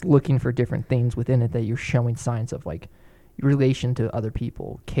 But it's looking for different things within it that you're showing signs of, like your relation to other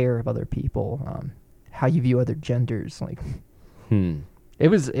people, care of other people, how you view other genders. Like, it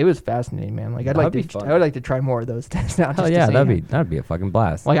was fascinating, man. Like I would like to try more of those tests now. Hell Just yeah, to see that'd be a fucking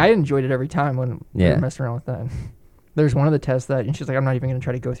blast. like I enjoyed it every time when we Yeah. were messing around with that. There's one of the tests that, and she's like, I'm not even gonna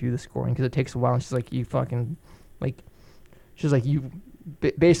try to go through the scoring because it takes a while. And she's like, you fucking, like, she's like, you,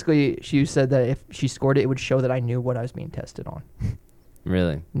 basically, she said that if she scored it, it would show that I knew what I was being tested on.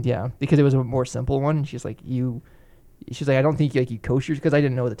 Really? Yeah, because it was a more simple one. And she's like, she's like, I don't think you coached yours because I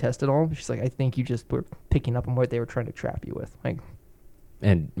didn't know the test at all. She's like, I think you just were picking up on what they were trying to trap you with. Like,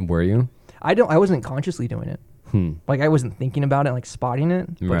 And were you? I wasn't consciously doing it. Like I wasn't thinking about it, like spotting it.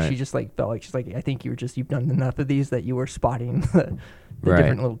 But Right. she just like felt like she's like, I think you've done enough of these that you were spotting the Right.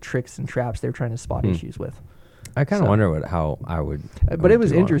 different little tricks and traps they were trying to spot issues with. I kind of So- wonder how I would. But it was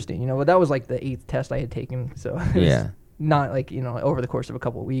do on interesting, but that was like the 8th test I had taken. So it was Yeah. not like, over the course of a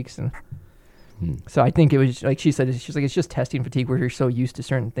couple of weeks. And so I think it was like she said, she's like, it's just testing fatigue where you're so used to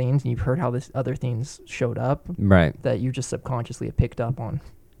certain things and you've heard how this other things showed up Right. that you just subconsciously have picked up on.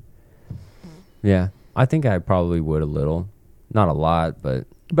 Yeah. I think I probably would a little, not a lot, but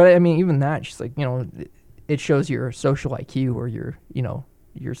But I mean, even that, she's like, it shows your social IQ or your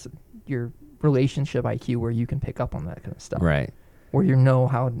relationship IQ where you can pick up on that kind of stuff. right. Where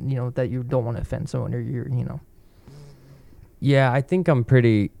how, that you don't want to offend someone or you're. Yeah, I think I'm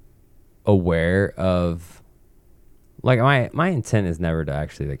pretty aware of. Like my intent is never to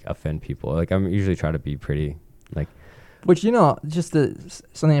actually like offend people. Like I'm usually try to be pretty like. Which, just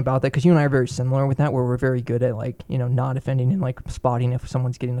something about that, because you and I are very similar with that, where we're very good at, like, not offending and, like, spotting if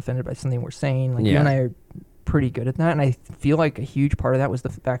someone's getting offended by something we're saying. Like, you and I are pretty good at that, and I feel like a huge part of that was the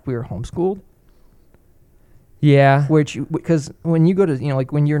fact we were homeschooled. Yeah. Because when you go to,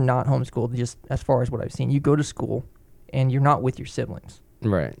 like, when you're not homeschooled, just as far as what I've seen, you go to school, and you're not with your siblings.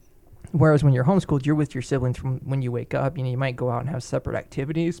 Right. Whereas when you're homeschooled, you're with your siblings from when you wake up. You might go out and have separate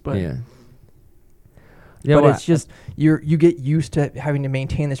activities, but... Yeah. But it's just you get used to having to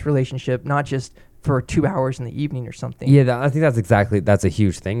maintain this relationship, not just for 2 hours in the evening or something. Yeah, I think that's a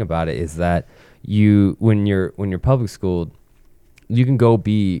huge thing about it is that when you're public schooled, you can go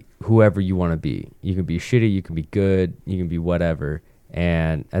be whoever you want to be. You can be shitty, you can be good, you can be whatever,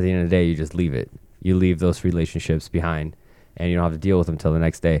 and at the end of the day, you just leave it. You leave those relationships behind, and you don't have to deal with them till the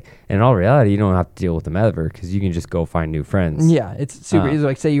next day. And in all reality, you don't have to deal with them ever because you can just go find new friends. Yeah, it's super easy.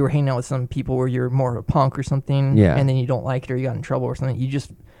 Like, say you were hanging out with some people where you're more of a punk or something, Yeah. and then you don't like it or you got in trouble or something. You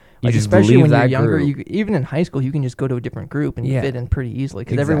just leave especially when you're that younger, group. even in high school, you can just go to a different group and Yeah. fit in pretty easily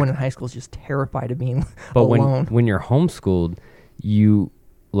because everyone in high school is just terrified of being But alone. when you're homeschooled, you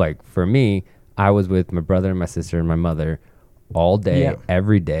like for me, I was with my brother and my sister and my mother all day, Yeah.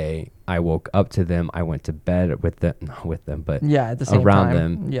 every day. I woke up to them. I went to bed with them, not with them, but Yeah, at the same around time.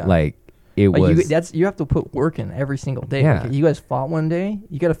 them. Yeah. Like it Like was you have to put work in every single day. Yeah. Like, you guys fought one day,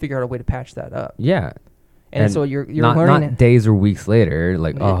 you got to figure out a way to patch that up. yeah. And so you're not, learning. not days or weeks later,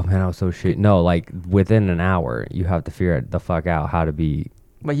 like, Yeah. oh man, I was so shit. No, like within an hour, you have to figure the fuck out how to be.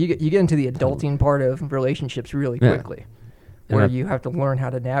 But you get into the adulting part of relationships really Yeah. quickly, And where I- you have to learn how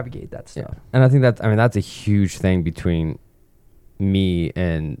to navigate that stuff. And I think that's a huge thing between me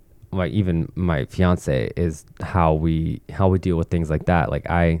and like even my fiance is how we deal with things like that. Like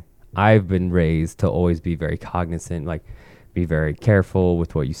I've been raised to always be very cognizant, like be very careful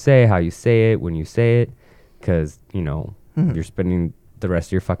with what you say, how you say it, when you say it, because you're spending the rest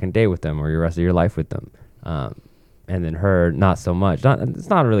of your fucking day with them or your rest of your life with them. And then her, not so much. It's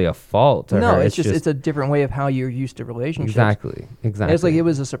not really a fault to her. No, it's just it's a different way of how you're used to relationships. Exactly. And it's like it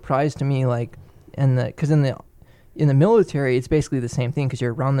was a surprise to me, like, because in the military, it's basically the same thing because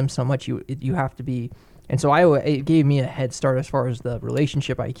you're around them so much. You have to be, and so it gave me a head start as far as the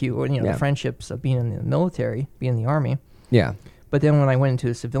relationship IQ or the friendships of being in the military, being in the army. Yeah. But then when I went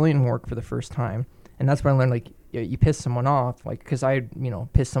into civilian work for the first time, and that's when I learned, like, you piss someone off, like, because I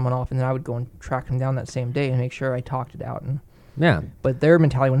pissed someone off, and then I would go and track them down that same day and make sure I talked it out. And Yeah. but their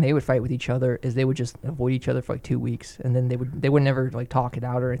mentality when they would fight with each other is they would just avoid each other for like 2 weeks, and then they would never like talk it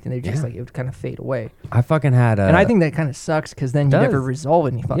out or anything. They just like it would kind of fade away. I fucking had a. And I think that kind of sucks because then you does. never resolve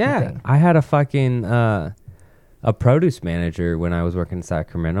any fucking Yeah, thing. I had a fucking a produce manager when I was working in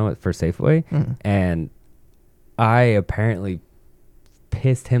Sacramento for Safeway, and I apparently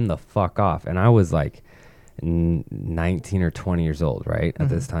pissed him the fuck off, and I was like 19 or 20 years old, right, at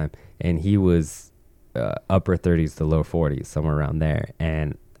this time, and he was upper 30s to low 40s, somewhere around there,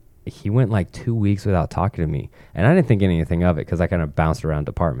 and he went like 2 weeks without talking to me, and I didn't think anything of it because I kind of bounced around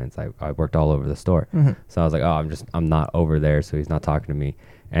departments. I worked all over the store, so I was like, oh, I'm not over there, so he's not talking to me.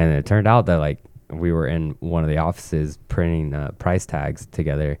 And it turned out that like we were in one of the offices printing price tags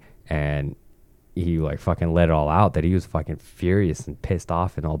together, and he like fucking let it all out that he was fucking furious and pissed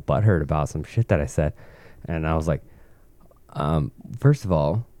off and all butthurt about some shit that I said. And I was like, first of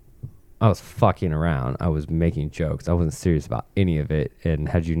all, I was fucking around. I was making jokes. I wasn't serious about any of it. And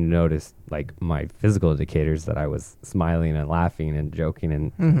had you noticed like my physical indicators that I was smiling and laughing and joking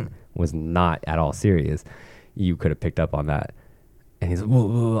and was not at all serious, you could have picked up on that. And he's like, whoa,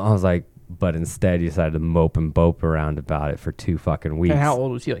 whoa. I was like, but instead you decided to mope and bope around about it for 2 fucking weeks. And how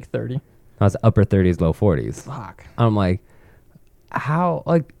old was he? Like 30? I was upper 30s, low 40s. Fuck. I'm like, how?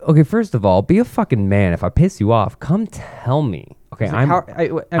 Like, okay, first of all, be a fucking man. If I piss you off, come tell me. Okay,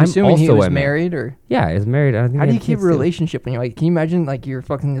 Like, I'm assuming he also was a man. married, or Yeah, he's married. I think how he do you had keep a kids, too. relationship when you're like? Can you imagine like you're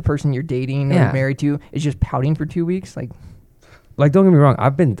fucking the person you're dating or Yeah. married to is just pouting for 2 weeks? Like, Like, don't get me wrong.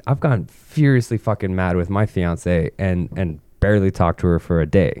 I've gotten furiously fucking mad with my fiance and barely talked to her for a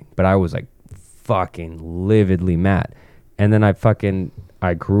day. But I was like fucking lividly mad. And then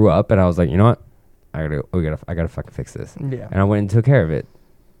I grew up and I was like, you know what? I gotta fucking fix this. yeah, And I went and took care of it.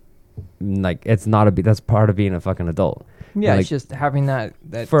 Like, it's not that's part of being a fucking adult. yeah. Like, It's just having that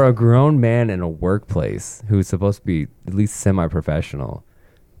for a grown man in a workplace who's supposed to be at least semi-professional,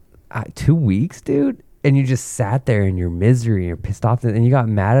 2 weeks, dude, and you just sat there in your misery and you're pissed off, and you got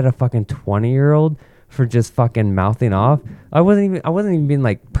mad at a fucking 20-year-old for just fucking mouthing off. I wasn't even being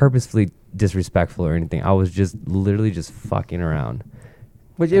like purposefully disrespectful or anything. I was just literally just fucking around.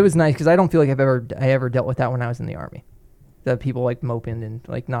 Which it was nice because I don't feel like I ever dealt with that when I was in the army. The people like moping and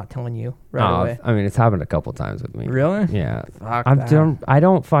like not telling you right away. I mean, it's happened a couple times with me. Really? Yeah. Fuck I that.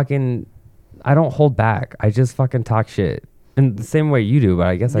 don't hold back. I just fucking talk shit. In the same way you do, but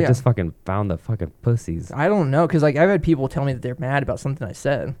I guess I Yeah. just fucking found the fucking pussies. I don't know because like I've had people tell me that they're mad about something I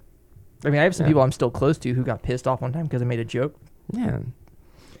said. I mean, I have some Yeah. people I'm still close to who got pissed off one time because I made a joke. Yeah.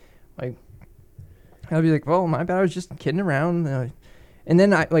 Like, I'll be like, "Well, my bad. I was just kidding around." And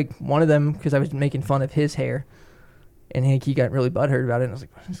then I like one of them because I was making fun of his hair, and he got really butthurt about it. And I was like,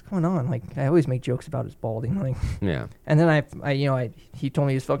 "What's going on?" Like, I always make jokes about his balding. Like, Yeah. and then he told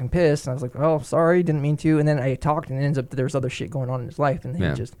me he was fucking pissed, and I was like, "Oh, sorry, didn't mean to." And then I talked, and it ends up that there was other shit going on in his life, and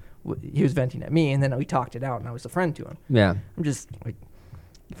Yeah. he was venting at me, and then we talked it out, and I was a friend to him. Yeah. I'm just like,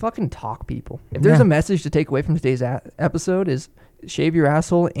 you fucking talk, people. If there's Yeah. a message to take away from today's episode is shave your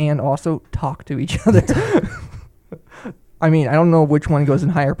asshole and also talk to each other. I mean, I don't know which one goes in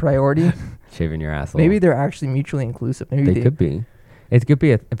higher priority. Shaving your asshole. Maybe they're actually mutually inclusive. Maybe they could be. It could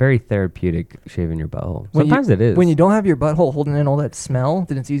be a very therapeutic shaving your butthole. When Sometimes it is. When you don't have your butthole holding in all that smell,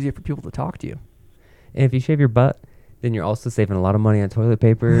 then it's easier for people to talk to you. And if you shave your butt, then you're also saving a lot of money on toilet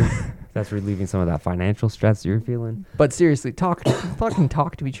paper That's relieving some of that financial stress you're feeling. But seriously, fucking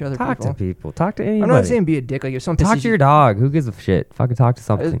talk to each other. Talk people. to people. Talk to anybody. I'm not saying be a dick. Like if someone talk pisses to your dog. Who gives a shit? Fucking talk to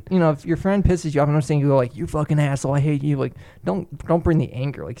something. you know, if your friend pisses you off, I'm not saying you go like, you fucking asshole, I hate you. Like, don't bring the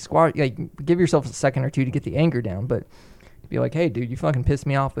anger. Like like give yourself a second or two to get the anger down, but be like, hey, dude, you fucking pissed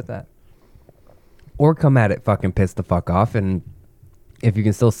me off with that. Or come at it fucking pissed the fuck off, and if you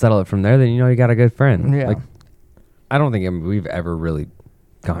can still settle it from there, then you know you got a good friend. Yeah. Like, I don't think we've ever really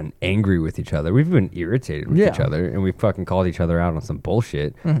gotten angry with each other. We've been irritated with each other, and we fucking called each other out on some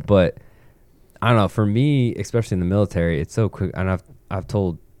bullshit. Mhm. But I don't know. For me, especially in the military, it's so quick. And I've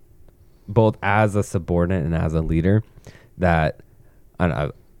told both as a subordinate and as a leader that,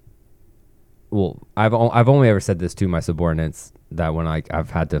 I've only ever said this to my subordinates, that when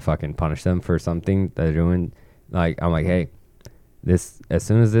I've had to fucking punish them for something that they're doing, like I'm like, hey, this as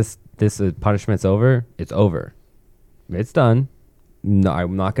soon as this punishment's over, it's over. It's done. No,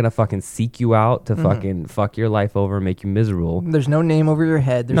 I'm not gonna fucking seek you out to fucking fuck your life over, make you miserable. There's no name over your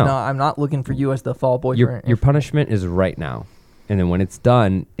head. There's No. I'm not looking for you as the fall boyfriend. Your punishment is right now, and then when it's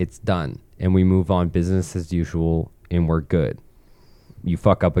done, and we move on business as usual, and we're good. You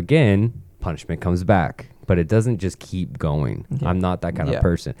fuck up again, punishment comes back, but it doesn't just keep going. Yeah. I'm not that kind of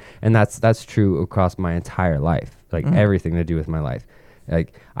person, and that's true across my entire life, like everything to do with my life.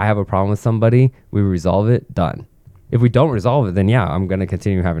 Like I have a problem with somebody, we resolve it, done. If we don't resolve it, then yeah, I'm going to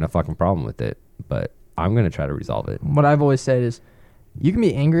continue having a fucking problem with it. But I'm going to try to resolve it. What I've always said is, you can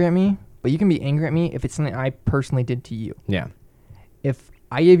be angry at me, but you can be angry at me if it's something I personally did to you. Yeah. If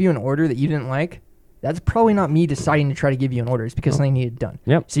I gave you an order that you didn't like, that's probably not me deciding to try to give you an order. It's because something needed done.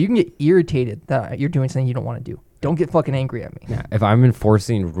 Yep. So you can get irritated that you're doing something you don't want to do. Don't get fucking angry at me. Yeah. If I'm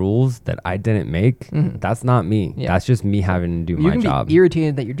enforcing rules that I didn't make, that's not me. Yeah. That's just me having to do You my can job. be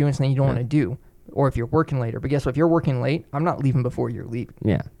irritated that you're doing something you don't want to do. Or if you're working later. But guess what? If you're working late, I'm not leaving before you're leaving.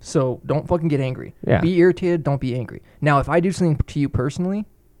 Yeah. So don't fucking get angry. Yeah. Be irritated. Don't be angry. Now, if I do something to you personally,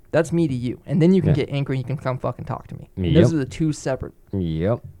 that's me to you. And then you can Yeah. get angry and you can come fucking talk to me. Yep. Those are the two separate.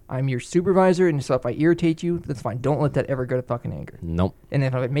 Yep. I'm your supervisor, and so if I irritate you, that's fine. Don't let that ever go to fucking anger. Nope. And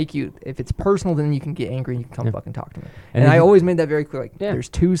if it's personal, then you can get angry and you can come fucking talk to me. And And if I you- always made that very clear. Like, Yeah. there's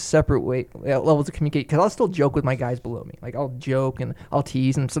two separate levels of communicate. Because I'll still joke with my guys below me. Like, I'll joke and I'll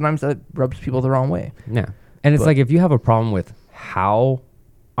tease, and sometimes that rubs people the wrong way. Yeah. And it's But- like, if you have a problem with how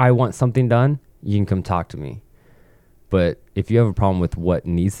I want something done, you can come talk to me. But if you have a problem with what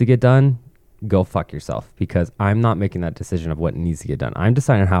needs to get done, go fuck yourself, because I'm not making that decision of what needs to get done. I'm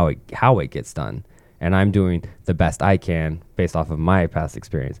deciding how it gets done, and I'm doing the best I can based off of my past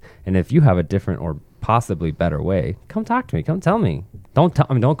experience. And if you have a different or possibly better way, come talk to me. Come tell me. Don't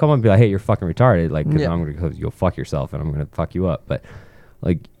come and be like, hey, you're fucking retarded. Like, cause Yeah. I'm gonna, cause you'll fuck yourself, and I'm gonna fuck you up. But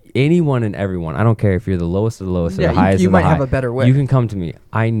like anyone and everyone, I don't care if you're the lowest of the lowest or the highest you of the might have high, a better way. you can come to me.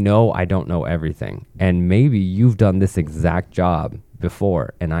 I know I don't know everything, and maybe you've done this exact job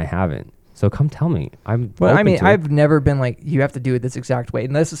before and I haven't. So come tell me. Well, I open mean, to it. I've never been like, you have to do it this exact way.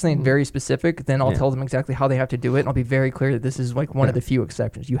 Unless it's something very specific, then I'll Yeah. tell them exactly how they have to do it. And I'll be very clear that this is like one of the few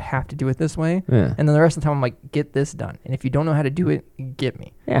exceptions. You have to do it this way. Yeah. And then the rest of the time, I'm like, get this done. And if you don't know how to do it, get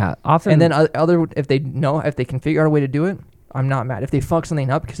me. Yeah, often. And then if they can figure out a way to do it, I'm not mad. If they fuck something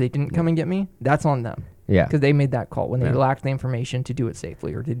up because they didn't come and get me, that's on them. yeah, Because they made that call when they Yeah. lacked the information to do it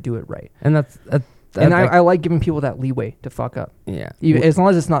safely or to do it right. and that's And I like giving people that leeway to fuck up. yeah, As long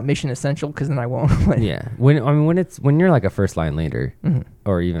as it's not mission essential, because then I won't. yeah. When you're like a first line leader Mhm.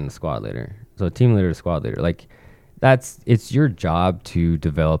 or even a squad leader, so team leader, squad leader, like it's your job to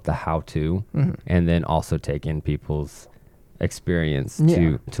develop the how to, Mhm. and then also take in people's experience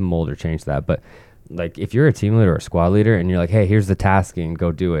Yeah. to mold or change that. But like if you're a team leader or a squad leader and you're like, hey, here's the tasking,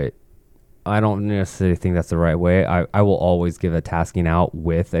 go do it. I don't necessarily think that's the right way. I will always give a tasking out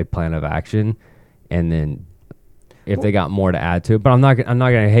with a plan of action, and then if they got more to add to it, but I'm not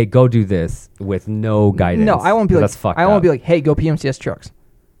gonna hey, go do this with no guidance. No, I won't be 'cause like, that's fucked I won't up. be like, hey, go PMCS trucks.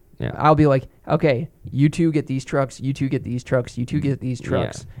 Yeah. I'll be like, okay, you two get these trucks, you two get these trucks, you two get these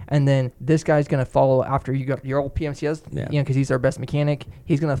trucks, and then this guy's gonna follow after you got your old PMCS, Yeah. because he's our best mechanic.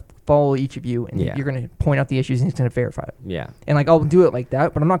 He's gonna follow each of you, and Yeah. you're gonna point out the issues, and he's gonna verify it. Yeah. And like, I'll do it like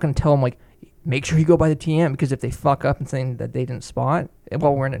that, but I'm not gonna tell him like, make sure you go by the TM, because if they fuck up and saying that they didn't spot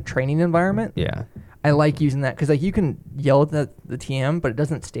while we're in a training environment, Yeah. I like using that because like you can yell at the TM, but it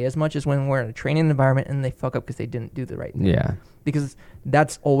doesn't stay as much as when we're in a training environment and they fuck up because they didn't do the right thing. Yeah. Because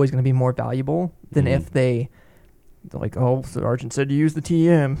that's always going to be more valuable than Mhm. if they're like, oh, Sergeant said to use the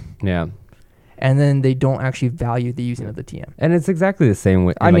TM, Yeah. and then they don't actually value the using of the TM. And it's exactly the same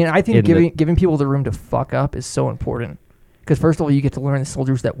way. I mean, I think in giving people the room to fuck up is so important because first of all, you get to learn the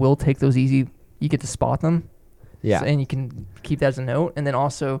soldiers that will take those easy. You get to spot them. Yeah. And you can keep that as a note. And then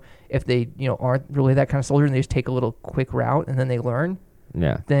also, if they, aren't really that kind of soldier and they just take a little quick route and then they learn,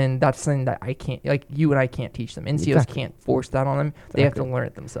 Yeah. then that's something that I can't, like you and I can't teach them. NCOs Exactly. can't force that on them. They have to learn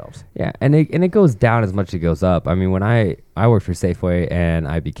it themselves. Yeah, and it goes down as much as it goes up. I mean, when I worked for Safeway and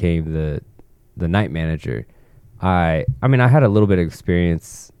I became the night manager, I had a little bit of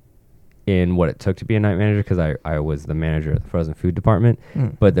experience in what it took to be a night manager because I was the manager of the frozen food department.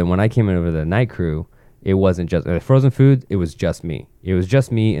 But then when I came in over the night crew, it wasn't just frozen food. It was just me. It was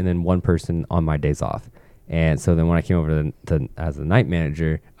just me and then one person on my days off. And so then when I came over to as a night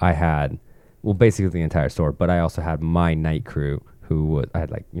manager, I had, basically the entire store, but I also had my night crew I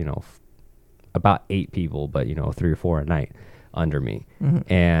had like, about 8 people, but 3 or 4 a night under me.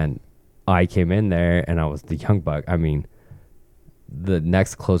 And I came in there and I was the young buck. I mean, the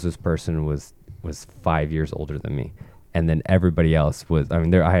next closest person was 5 years older than me. And then everybody else was,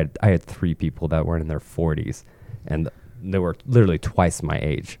 I had 3 people that were in their 40s and they were literally twice my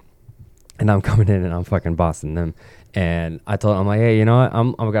age. And I'm coming in and I'm fucking bossing them. And I told them, I'm like, hey, you know what?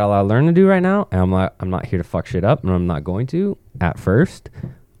 I've got a lot of learning to do right now. And I'm not here to fuck shit up. And I'm not going to at first.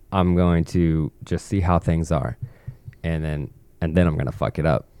 I'm going to just see how things are. And then I'm going to fuck it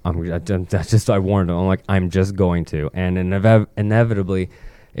up. I warned them. I'm like, I'm just going to. And inevitably,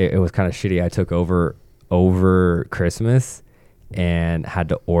 it was kind of shitty. I took over Christmas and had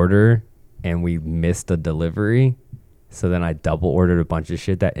to order. And we missed a delivery. So then I double ordered a bunch of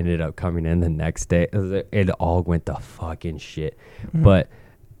shit that ended up coming in the next day. It all went to fucking shit. But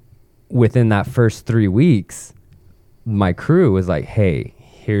within that first 3 weeks, my crew was like, hey,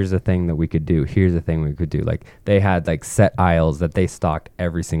 here's the thing that we could do. Here's the thing we could do. Like they had like set aisles that they stocked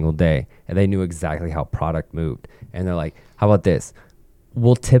every single day and they knew exactly how product moved. And they're like, how about this?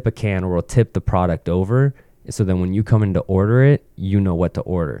 We'll tip a can or we'll tip the product over. So then when you come in to order it, you know what to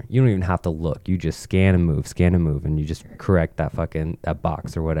order. You don't even have to look. You just scan and move, and you just correct that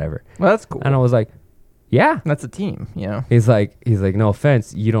box or whatever. Well, that's cool. And I was like, yeah. That's a team, He's like, no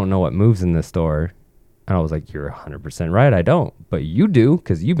offense, you don't know what moves in this store. And I was like, you're 100% right, I don't. But you do,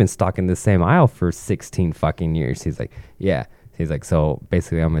 because you've been stocking the same aisle for 16 fucking years. He's like, yeah. He's like, so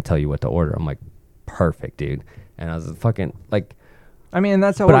basically I'm going to tell you what to order. I'm like, perfect, dude. And I was fucking like...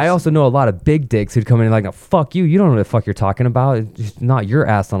 that's how. But I also know a lot of big dicks who'd come in and like, no, fuck you. You don't know what the fuck you're talking about. It's not your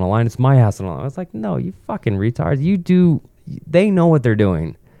ass on the line. It's my ass on the line. I was like, no, you fucking retards. You do. They know what they're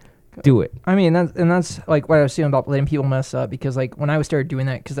doing. Do it. That's like what I was saying about letting people mess up because like when I started doing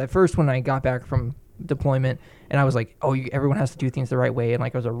that, because at first when I got back from deployment and I was like, oh, everyone has to do things the right way, and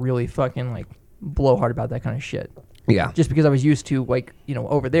like I was a really fucking like blowhard about that kind of shit. Yeah. Just because I was used to like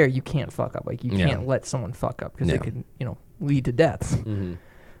over there you can't fuck up, like you can't let someone fuck up because it could lead to deaths.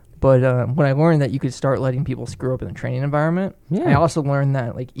 But when I learned that you could start letting people screw up in the training environment, I also learned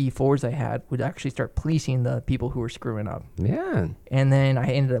that like E4s I had would actually start policing the people who were screwing up. Yeah. And then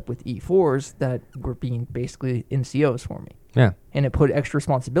I ended up with E4s that were being basically NCOs for me. Yeah. And it put extra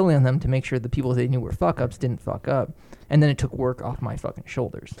responsibility on them to make sure the people they knew were fuck-ups didn't fuck up. And then it took work off my fucking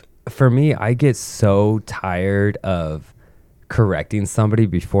shoulders. For me, I get so tired of correcting somebody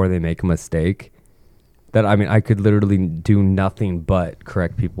before they make a mistake that I could literally do nothing but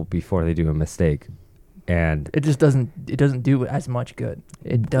correct people before they do a mistake. And it just doesn't do as much good.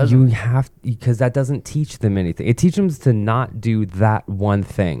 It doesn't. You have, because that doesn't teach them anything. It teaches them to not do that one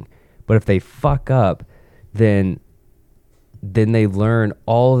thing. But if they fuck up, then they learn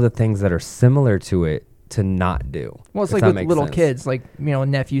all of the things that are similar to it to not do. Well, it's like with little kids, like,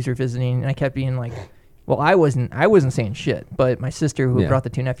 nephews are visiting, and I kept being like, well, I wasn't saying shit, but my sister who brought the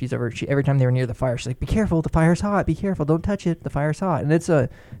 2 nephews over, every time they were near the fire, she's like, be careful, the fire's hot, be careful, don't touch it, the fire's hot. And it's a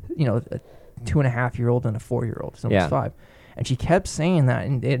 2.5-year-old and a 4-year-old, so almost 5. And she kept saying that,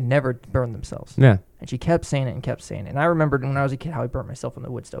 and they had never burned themselves. Yeah. And she kept saying it and kept saying it. And I remembered when I was a kid how I burnt myself on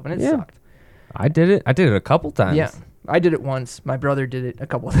the wood stove, and it sucked. I did it a couple times. Yeah. I did it once. My brother did it a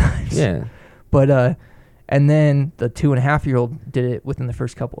couple of times. Yeah. But, and then the 2.5-year-old did it within the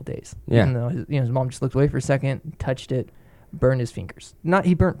first couple of days. Yeah. Even though his mom just looked away for a second, touched it, burned his fingers.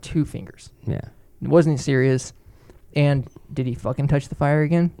 He burnt 2 fingers. Yeah. It wasn't serious. And did he fucking touch the fire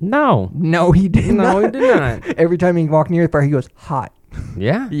again? No. No, he did not. No, he did not. Every time he walked near the fire, he goes, hot.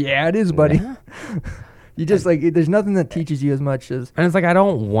 Yeah. Yeah, it is, buddy. Yeah. You just there's nothing that teaches you as much as. And it's like, I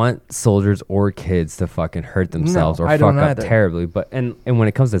don't want soldiers or kids to fucking hurt themselves or fuck up terribly. But and when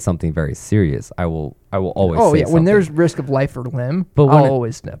it comes to something very serious, I will always. Oh say yeah, something. when there's risk of life or limb, but I'll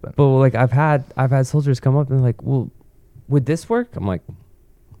always step in. But like I've had soldiers come up and like, well, would this work? I'm like,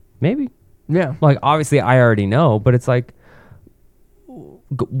 maybe. Yeah. Like obviously I already know, but it's like,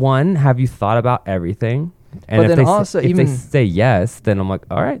 one, have you thought about everything? And but then also if they say yes, then I'm like,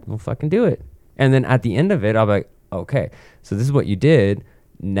 all right, we'll fucking do it. And then at the end of it, I'll be like, okay, so this is what you did.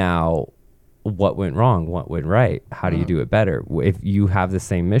 Now, what went wrong? What went right? How do you do it better? If you have the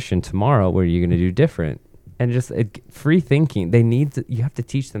same mission tomorrow, what are you going to do different? And just free thinking. You have to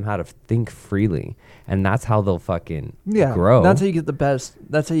teach them how to think freely. And that's how they'll fucking grow. That's how you get the best.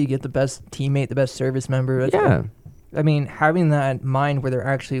 That's how you get the best teammate, the best service member. I mean, having that mind where they're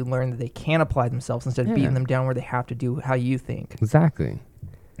actually learning that they can apply themselves instead of beating them down where they have to do how you think. Exactly.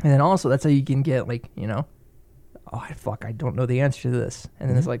 And then also, that's how you can get, like, you know, oh, fuck, I don't know the answer to this. And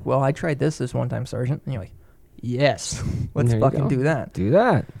then it's like, well, I tried this one time, Sergeant. And you're like, yes, let's fucking do that. Do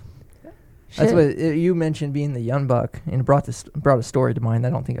that. That's what you mentioned, being the young buck, and it brought a story to mind that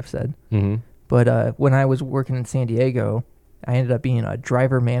I don't think I've said. Mm-hmm. But when I was working in San Diego, I ended up being a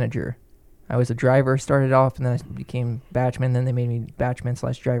driver manager. I was a driver, started off, and then I became batchman. Then they made me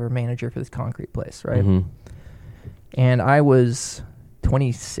batchman/driver manager for this concrete place, right? Mm-hmm. And I was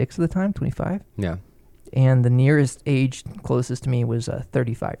 26 at the time, 25. Yeah. And the nearest age closest to me was a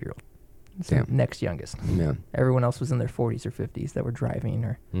 35-year-old. Damn. Next youngest. Yeah. Everyone else was in their 40s or 50s that were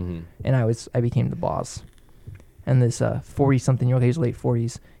driving, Mm-hmm. and I became the boss. And this 40-something-year-old, he's late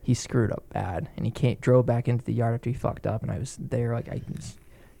 40s, he screwed up bad, and he drove back into the yard after he fucked up, and I was there, like,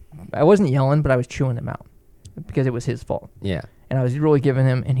 I wasn't yelling, but I was chewing him out because it was his fault. Yeah. And I was really giving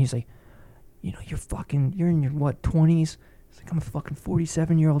him, and he's like, you know, you're in your, 20s? He's like, I'm a fucking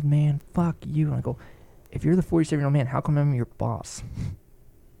 47-year-old man. Fuck you. And I go, if you're the 47-year-old man, how come I'm your boss?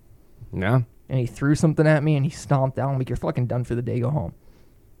 Yeah. And he threw something at me, and he stomped out. I'm like, you're fucking done for the day. Go home.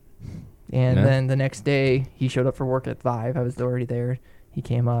 And then the next day, he showed up for work at 5. I was already there. He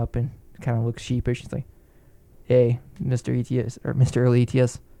came up and kind of looked sheepish. He's like, hey, Mr. ETS, or Mr. Early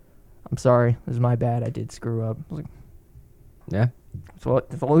ETS, I'm sorry. This is my bad. I did screw up. I was like, yeah.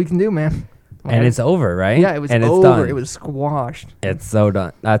 That's all we can do, man. And it's over, right? Yeah, it was over. It's done. It was squashed. It's so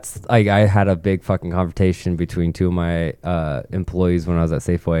done. That's like, I had a big fucking confrontation between two of my employees when I was at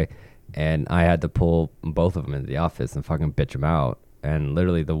Safeway, and I had to pull both of them into the office and fucking bitch them out. And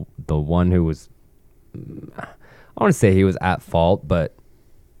literally the one who was, I want to say he was at fault, but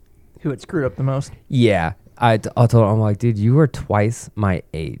who had screwed up the most? Yeah, I told him, I'm like, dude, you are twice my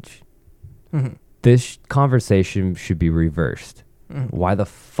age. Mm-hmm. This conversation should be reversed. Mm-hmm. Why the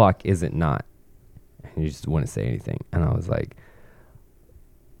fuck is it not? And he just wouldn't say anything. And I was like,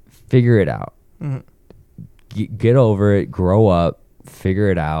 figure it out. Mm-hmm. Get over it. Grow up. Figure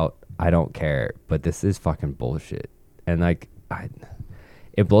it out. I don't care. But this is fucking bullshit. And like,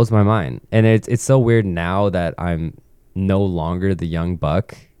 it blows my mind. And it's so weird now that I'm no longer the young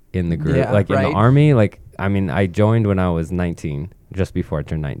buck in the group. Yeah, like right. in the Army, like, I mean, I joined when I was 19, just before I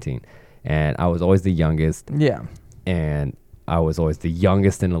turned 19. And I was always the youngest. Yeah. And I was always the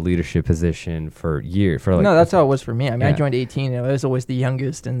youngest in a leadership position for years. No, that's how it was for me. I mean, I joined 18, and I was always the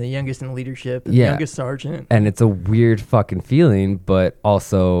youngest and the youngest in leadership, and the youngest sergeant. And it's a weird fucking feeling, but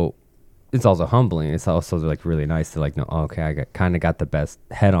also it's also humbling. It's also like really nice to like know, okay, I kind of got the best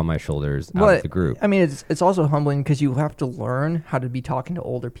head on my shoulders out of the group. I mean, it's also humbling because you have to learn how to be talking to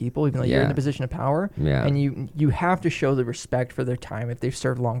older people, even though you're in the position of power. Yeah. And you have to show the respect for their time if they've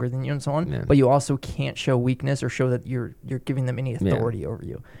served longer than you and so on. Yeah. But you also can't show weakness or show that you're giving them any authority over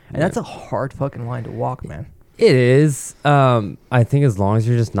you. And that's a hard fucking line to walk, man. It is. I think as long as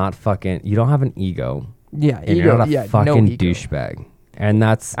you're just not fucking, you don't have an ego. Yeah. And you're not a fucking douchebag. And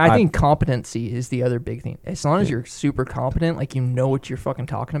that's... I think competency is the other big thing. As long as you're super competent, like you know what you're fucking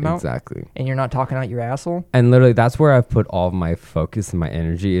talking about. Exactly. And you're not talking out your asshole. And literally, that's where I've put all of my focus and my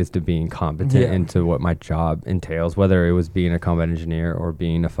energy is to being competent into what my job entails, whether it was being a combat engineer or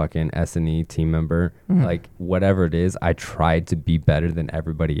being a fucking S&E team member. Mm-hmm. Like, whatever it is, I tried to be better than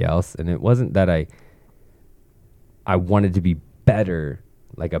everybody else. And it wasn't that I wanted to be better,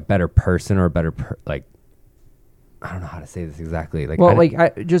 like a better person or a better... I don't know how to say this exactly. Like, well,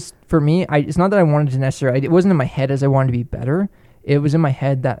 for me, it's not that I wanted to necessarily. It wasn't in my head as I wanted to be better. It was in my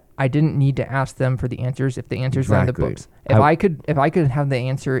head that I didn't need to ask them for the answers if the answers were in the books. If I could have the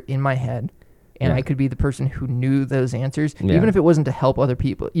answer in my head, and I could be the person who knew those answers, even if it wasn't to help other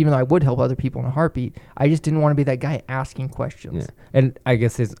people, even though I would help other people in a heartbeat, I just didn't want to be that guy asking questions. Yeah. And I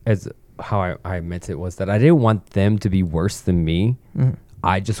guess as how I meant it was that I didn't want them to be worse than me. Mm-hmm.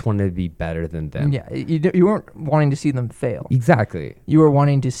 I just wanted to be better than them. Yeah, you weren't wanting to see them fail. Exactly. You were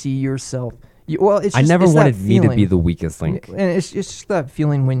wanting to see yourself. I never wanted me to be the weakest link. And it's just that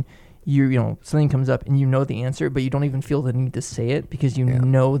feeling when you know something comes up and you know the answer, but you don't even feel the need to say it because you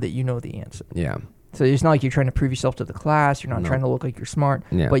know that you know the answer. Yeah. So it's not like you're trying to prove yourself to the class. You're not trying to look like you're smart.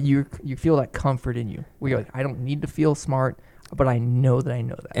 Yeah. But you feel that comfort in you. Where you're like, I don't need to feel smart, but I know that I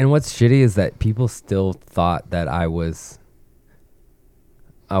know that. And what's shitty is that people still thought that I was...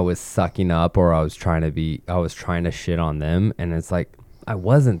 I was sucking up or I was trying to shit on them, and it's like I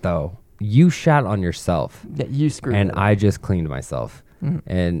wasn't though. You shat on yourself. Yeah, you screwed. And up. I just cleaned myself.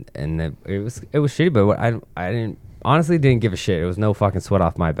 And it was shitty, but I didn't give a shit. It was no fucking sweat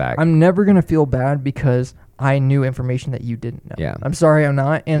off my back. I'm never gonna feel bad because I knew information that you didn't know. Yeah. I'm sorry, I'm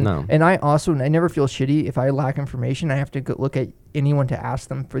not. And No. and I never feel shitty if I lack information. I have to go look at anyone to ask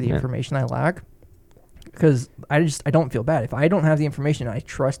them for the information I lack, because I don't feel bad if I don't have the information. I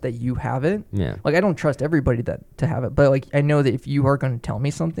trust that you have it. Yeah. Like, I don't trust everybody to have it, but like I know that if you are going to tell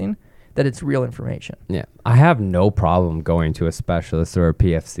me something, that it's real information. Yeah. I have no problem going to a specialist or a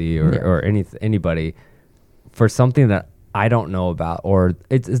PFC or anybody for something that I don't know about, or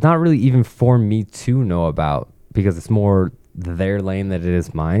it's not really even for me to know about, because it's more their lane than it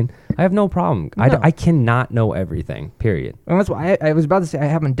is mine. I have no problem. No. I cannot know everything, period. And that's why I was about to say I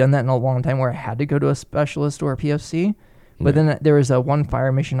haven't done that in a long time where I had to go to a specialist or a PFC. But then there was one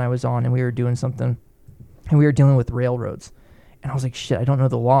fire mission I was on, and we were doing something, and we were dealing with railroads. And I was like, shit, I don't know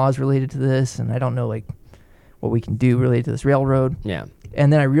the laws related to this, and I don't know like what we can do related to this railroad. Yeah.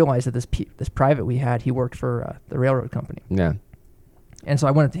 And then I realized that this private we had, he worked for the railroad company. Yeah. And so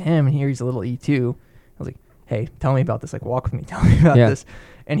I went up to him, and here's a little E2. I was like, hey, tell me about this. Like, walk with me. Tell me about this.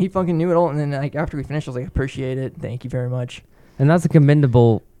 And he fucking knew it all. And then like after we finished, I was like, appreciate it. Thank you very much. And that's a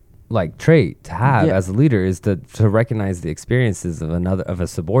commendable like trait to have as a leader, is to recognize the experiences of a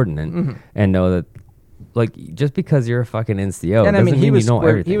subordinate and know that, like, just because you're a fucking NCO And I doesn't mean, mean you know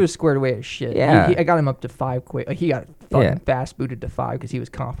everything. He was squared away as shit. Yeah. I got him up to 5 quick. Like, he got fucking fast booted to 5 because he was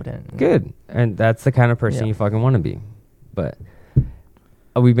confident. Good. And that's the kind of person Yeah. you fucking want to be. But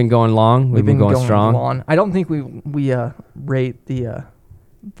we've been going long. We've been going strong. Long. I don't think we rate the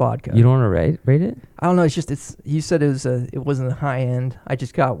vodka. You don't want to rate it? I don't know. It's just you said it wasn't the high end. I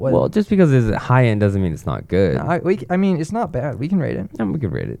just got what. Well, just because it's high end doesn't mean it's not good. No, I mean, it's not bad. We can rate it. Yeah, we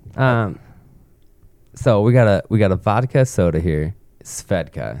could rate it. So we got a vodka soda here,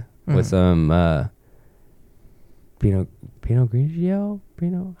 Svedka, with some Pinot Grigio.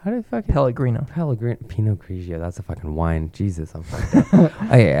 How do you fucking Pellegrino. Pinot Grigio? That's a fucking wine. Jesus, I'm fucked up.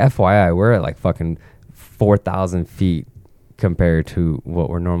 Hey, FYI, we're at like fucking 4,000 feet compared to what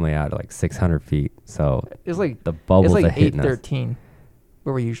we're normally at like 600 feet. So It's like the bubbles it's are like hitting us. 813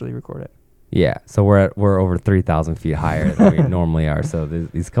 where we usually record it. Yeah, so we're over 3,000 feet higher than we normally are. So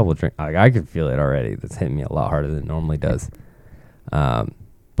these couple drinks, like, I can feel it already. That's hitting me a lot harder than it normally does.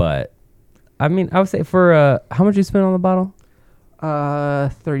 But I mean, I would say for how much you spent on the bottle?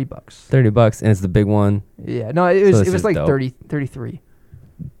 $30. $30, and it's the big one. Yeah, no, it was like 33.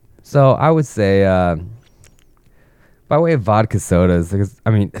 So I would say, by way of vodka sodas, because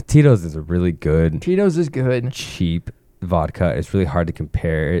I mean, Tito's is a really good, Tito's is good. cheap vodka. It's really hard to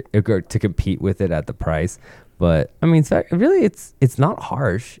compare it or to compete with it at the price. But I mean, really, it's not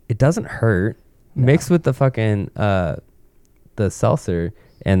harsh. It doesn't hurt. No. Mixed with the fucking the seltzer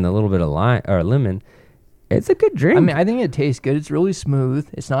and a little bit of lime or lemon, it's a good drink. I mean, I think it tastes good. It's really smooth.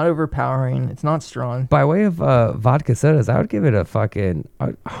 It's not overpowering. It's not strong. By way of vodka sodas, I would give it a fucking.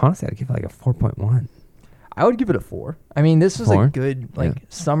 Honestly, I'd give it like a 4.1. I would give it a 4. I mean, this is 4? a good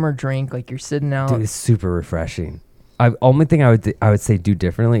summer drink. Like, you're sitting out. Dude, it's super refreshing. Only thing I would say do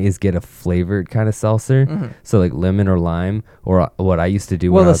differently is get a flavored kind of seltzer, so like lemon or lime, or what I used to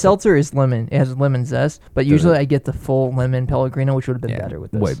do. Well, the seltzer is lemon. It has lemon zest, but usually I get the full lemon Pellegrino, which would have been better with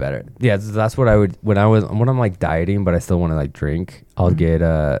this. Way better. Yeah, that's what I would when I'm like dieting, but I still want to like drink. I'll get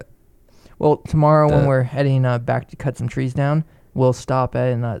Well, tomorrow when we're heading back to cut some trees down, we'll stop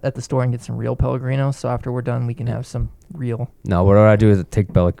at the store and get some real Pellegrino. So after we're done, we can have some real. No, what I do is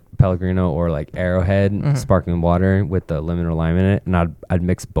take Pellegrino or like Arrowhead sparkling water with the lemon or lime in it, and I'd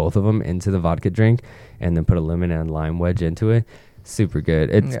mix both of them into the vodka drink, and then put a lemon and lime wedge into it. Super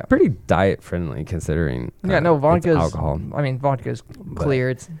good. It's pretty diet friendly considering. Vodka is alcohol. I mean, vodka is clear.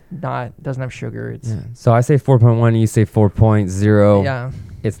 It's doesn't have sugar. It's So I say 4.1. You say 4.0. yeah.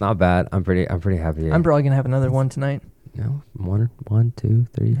 It's not bad. I'm pretty happy. I'm probably gonna have another one tonight. No, one, 2,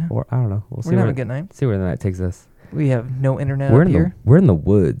 3, 4. I don't know. We're gonna have a good night. See where the night takes us. We have no internet We're up here. we're in the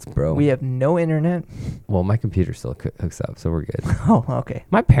woods, bro. We have no internet. Well, my computer still hooks up, so we're good. Oh, okay.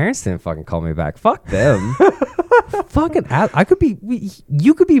 My parents didn't fucking call me back. Fuck them. Fucking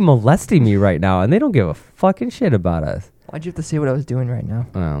you could be molesting me right now, and they don't give a fucking shit about us. Why'd you have to say what I was doing right now?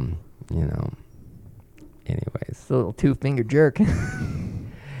 Anyways. It's a little 2-finger jerk.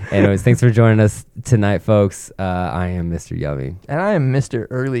 Anyways, thanks for joining us tonight, folks. I am Mr. Yummy. And I am Mr.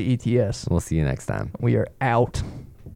 Early ETS. We'll see you next time. We are out.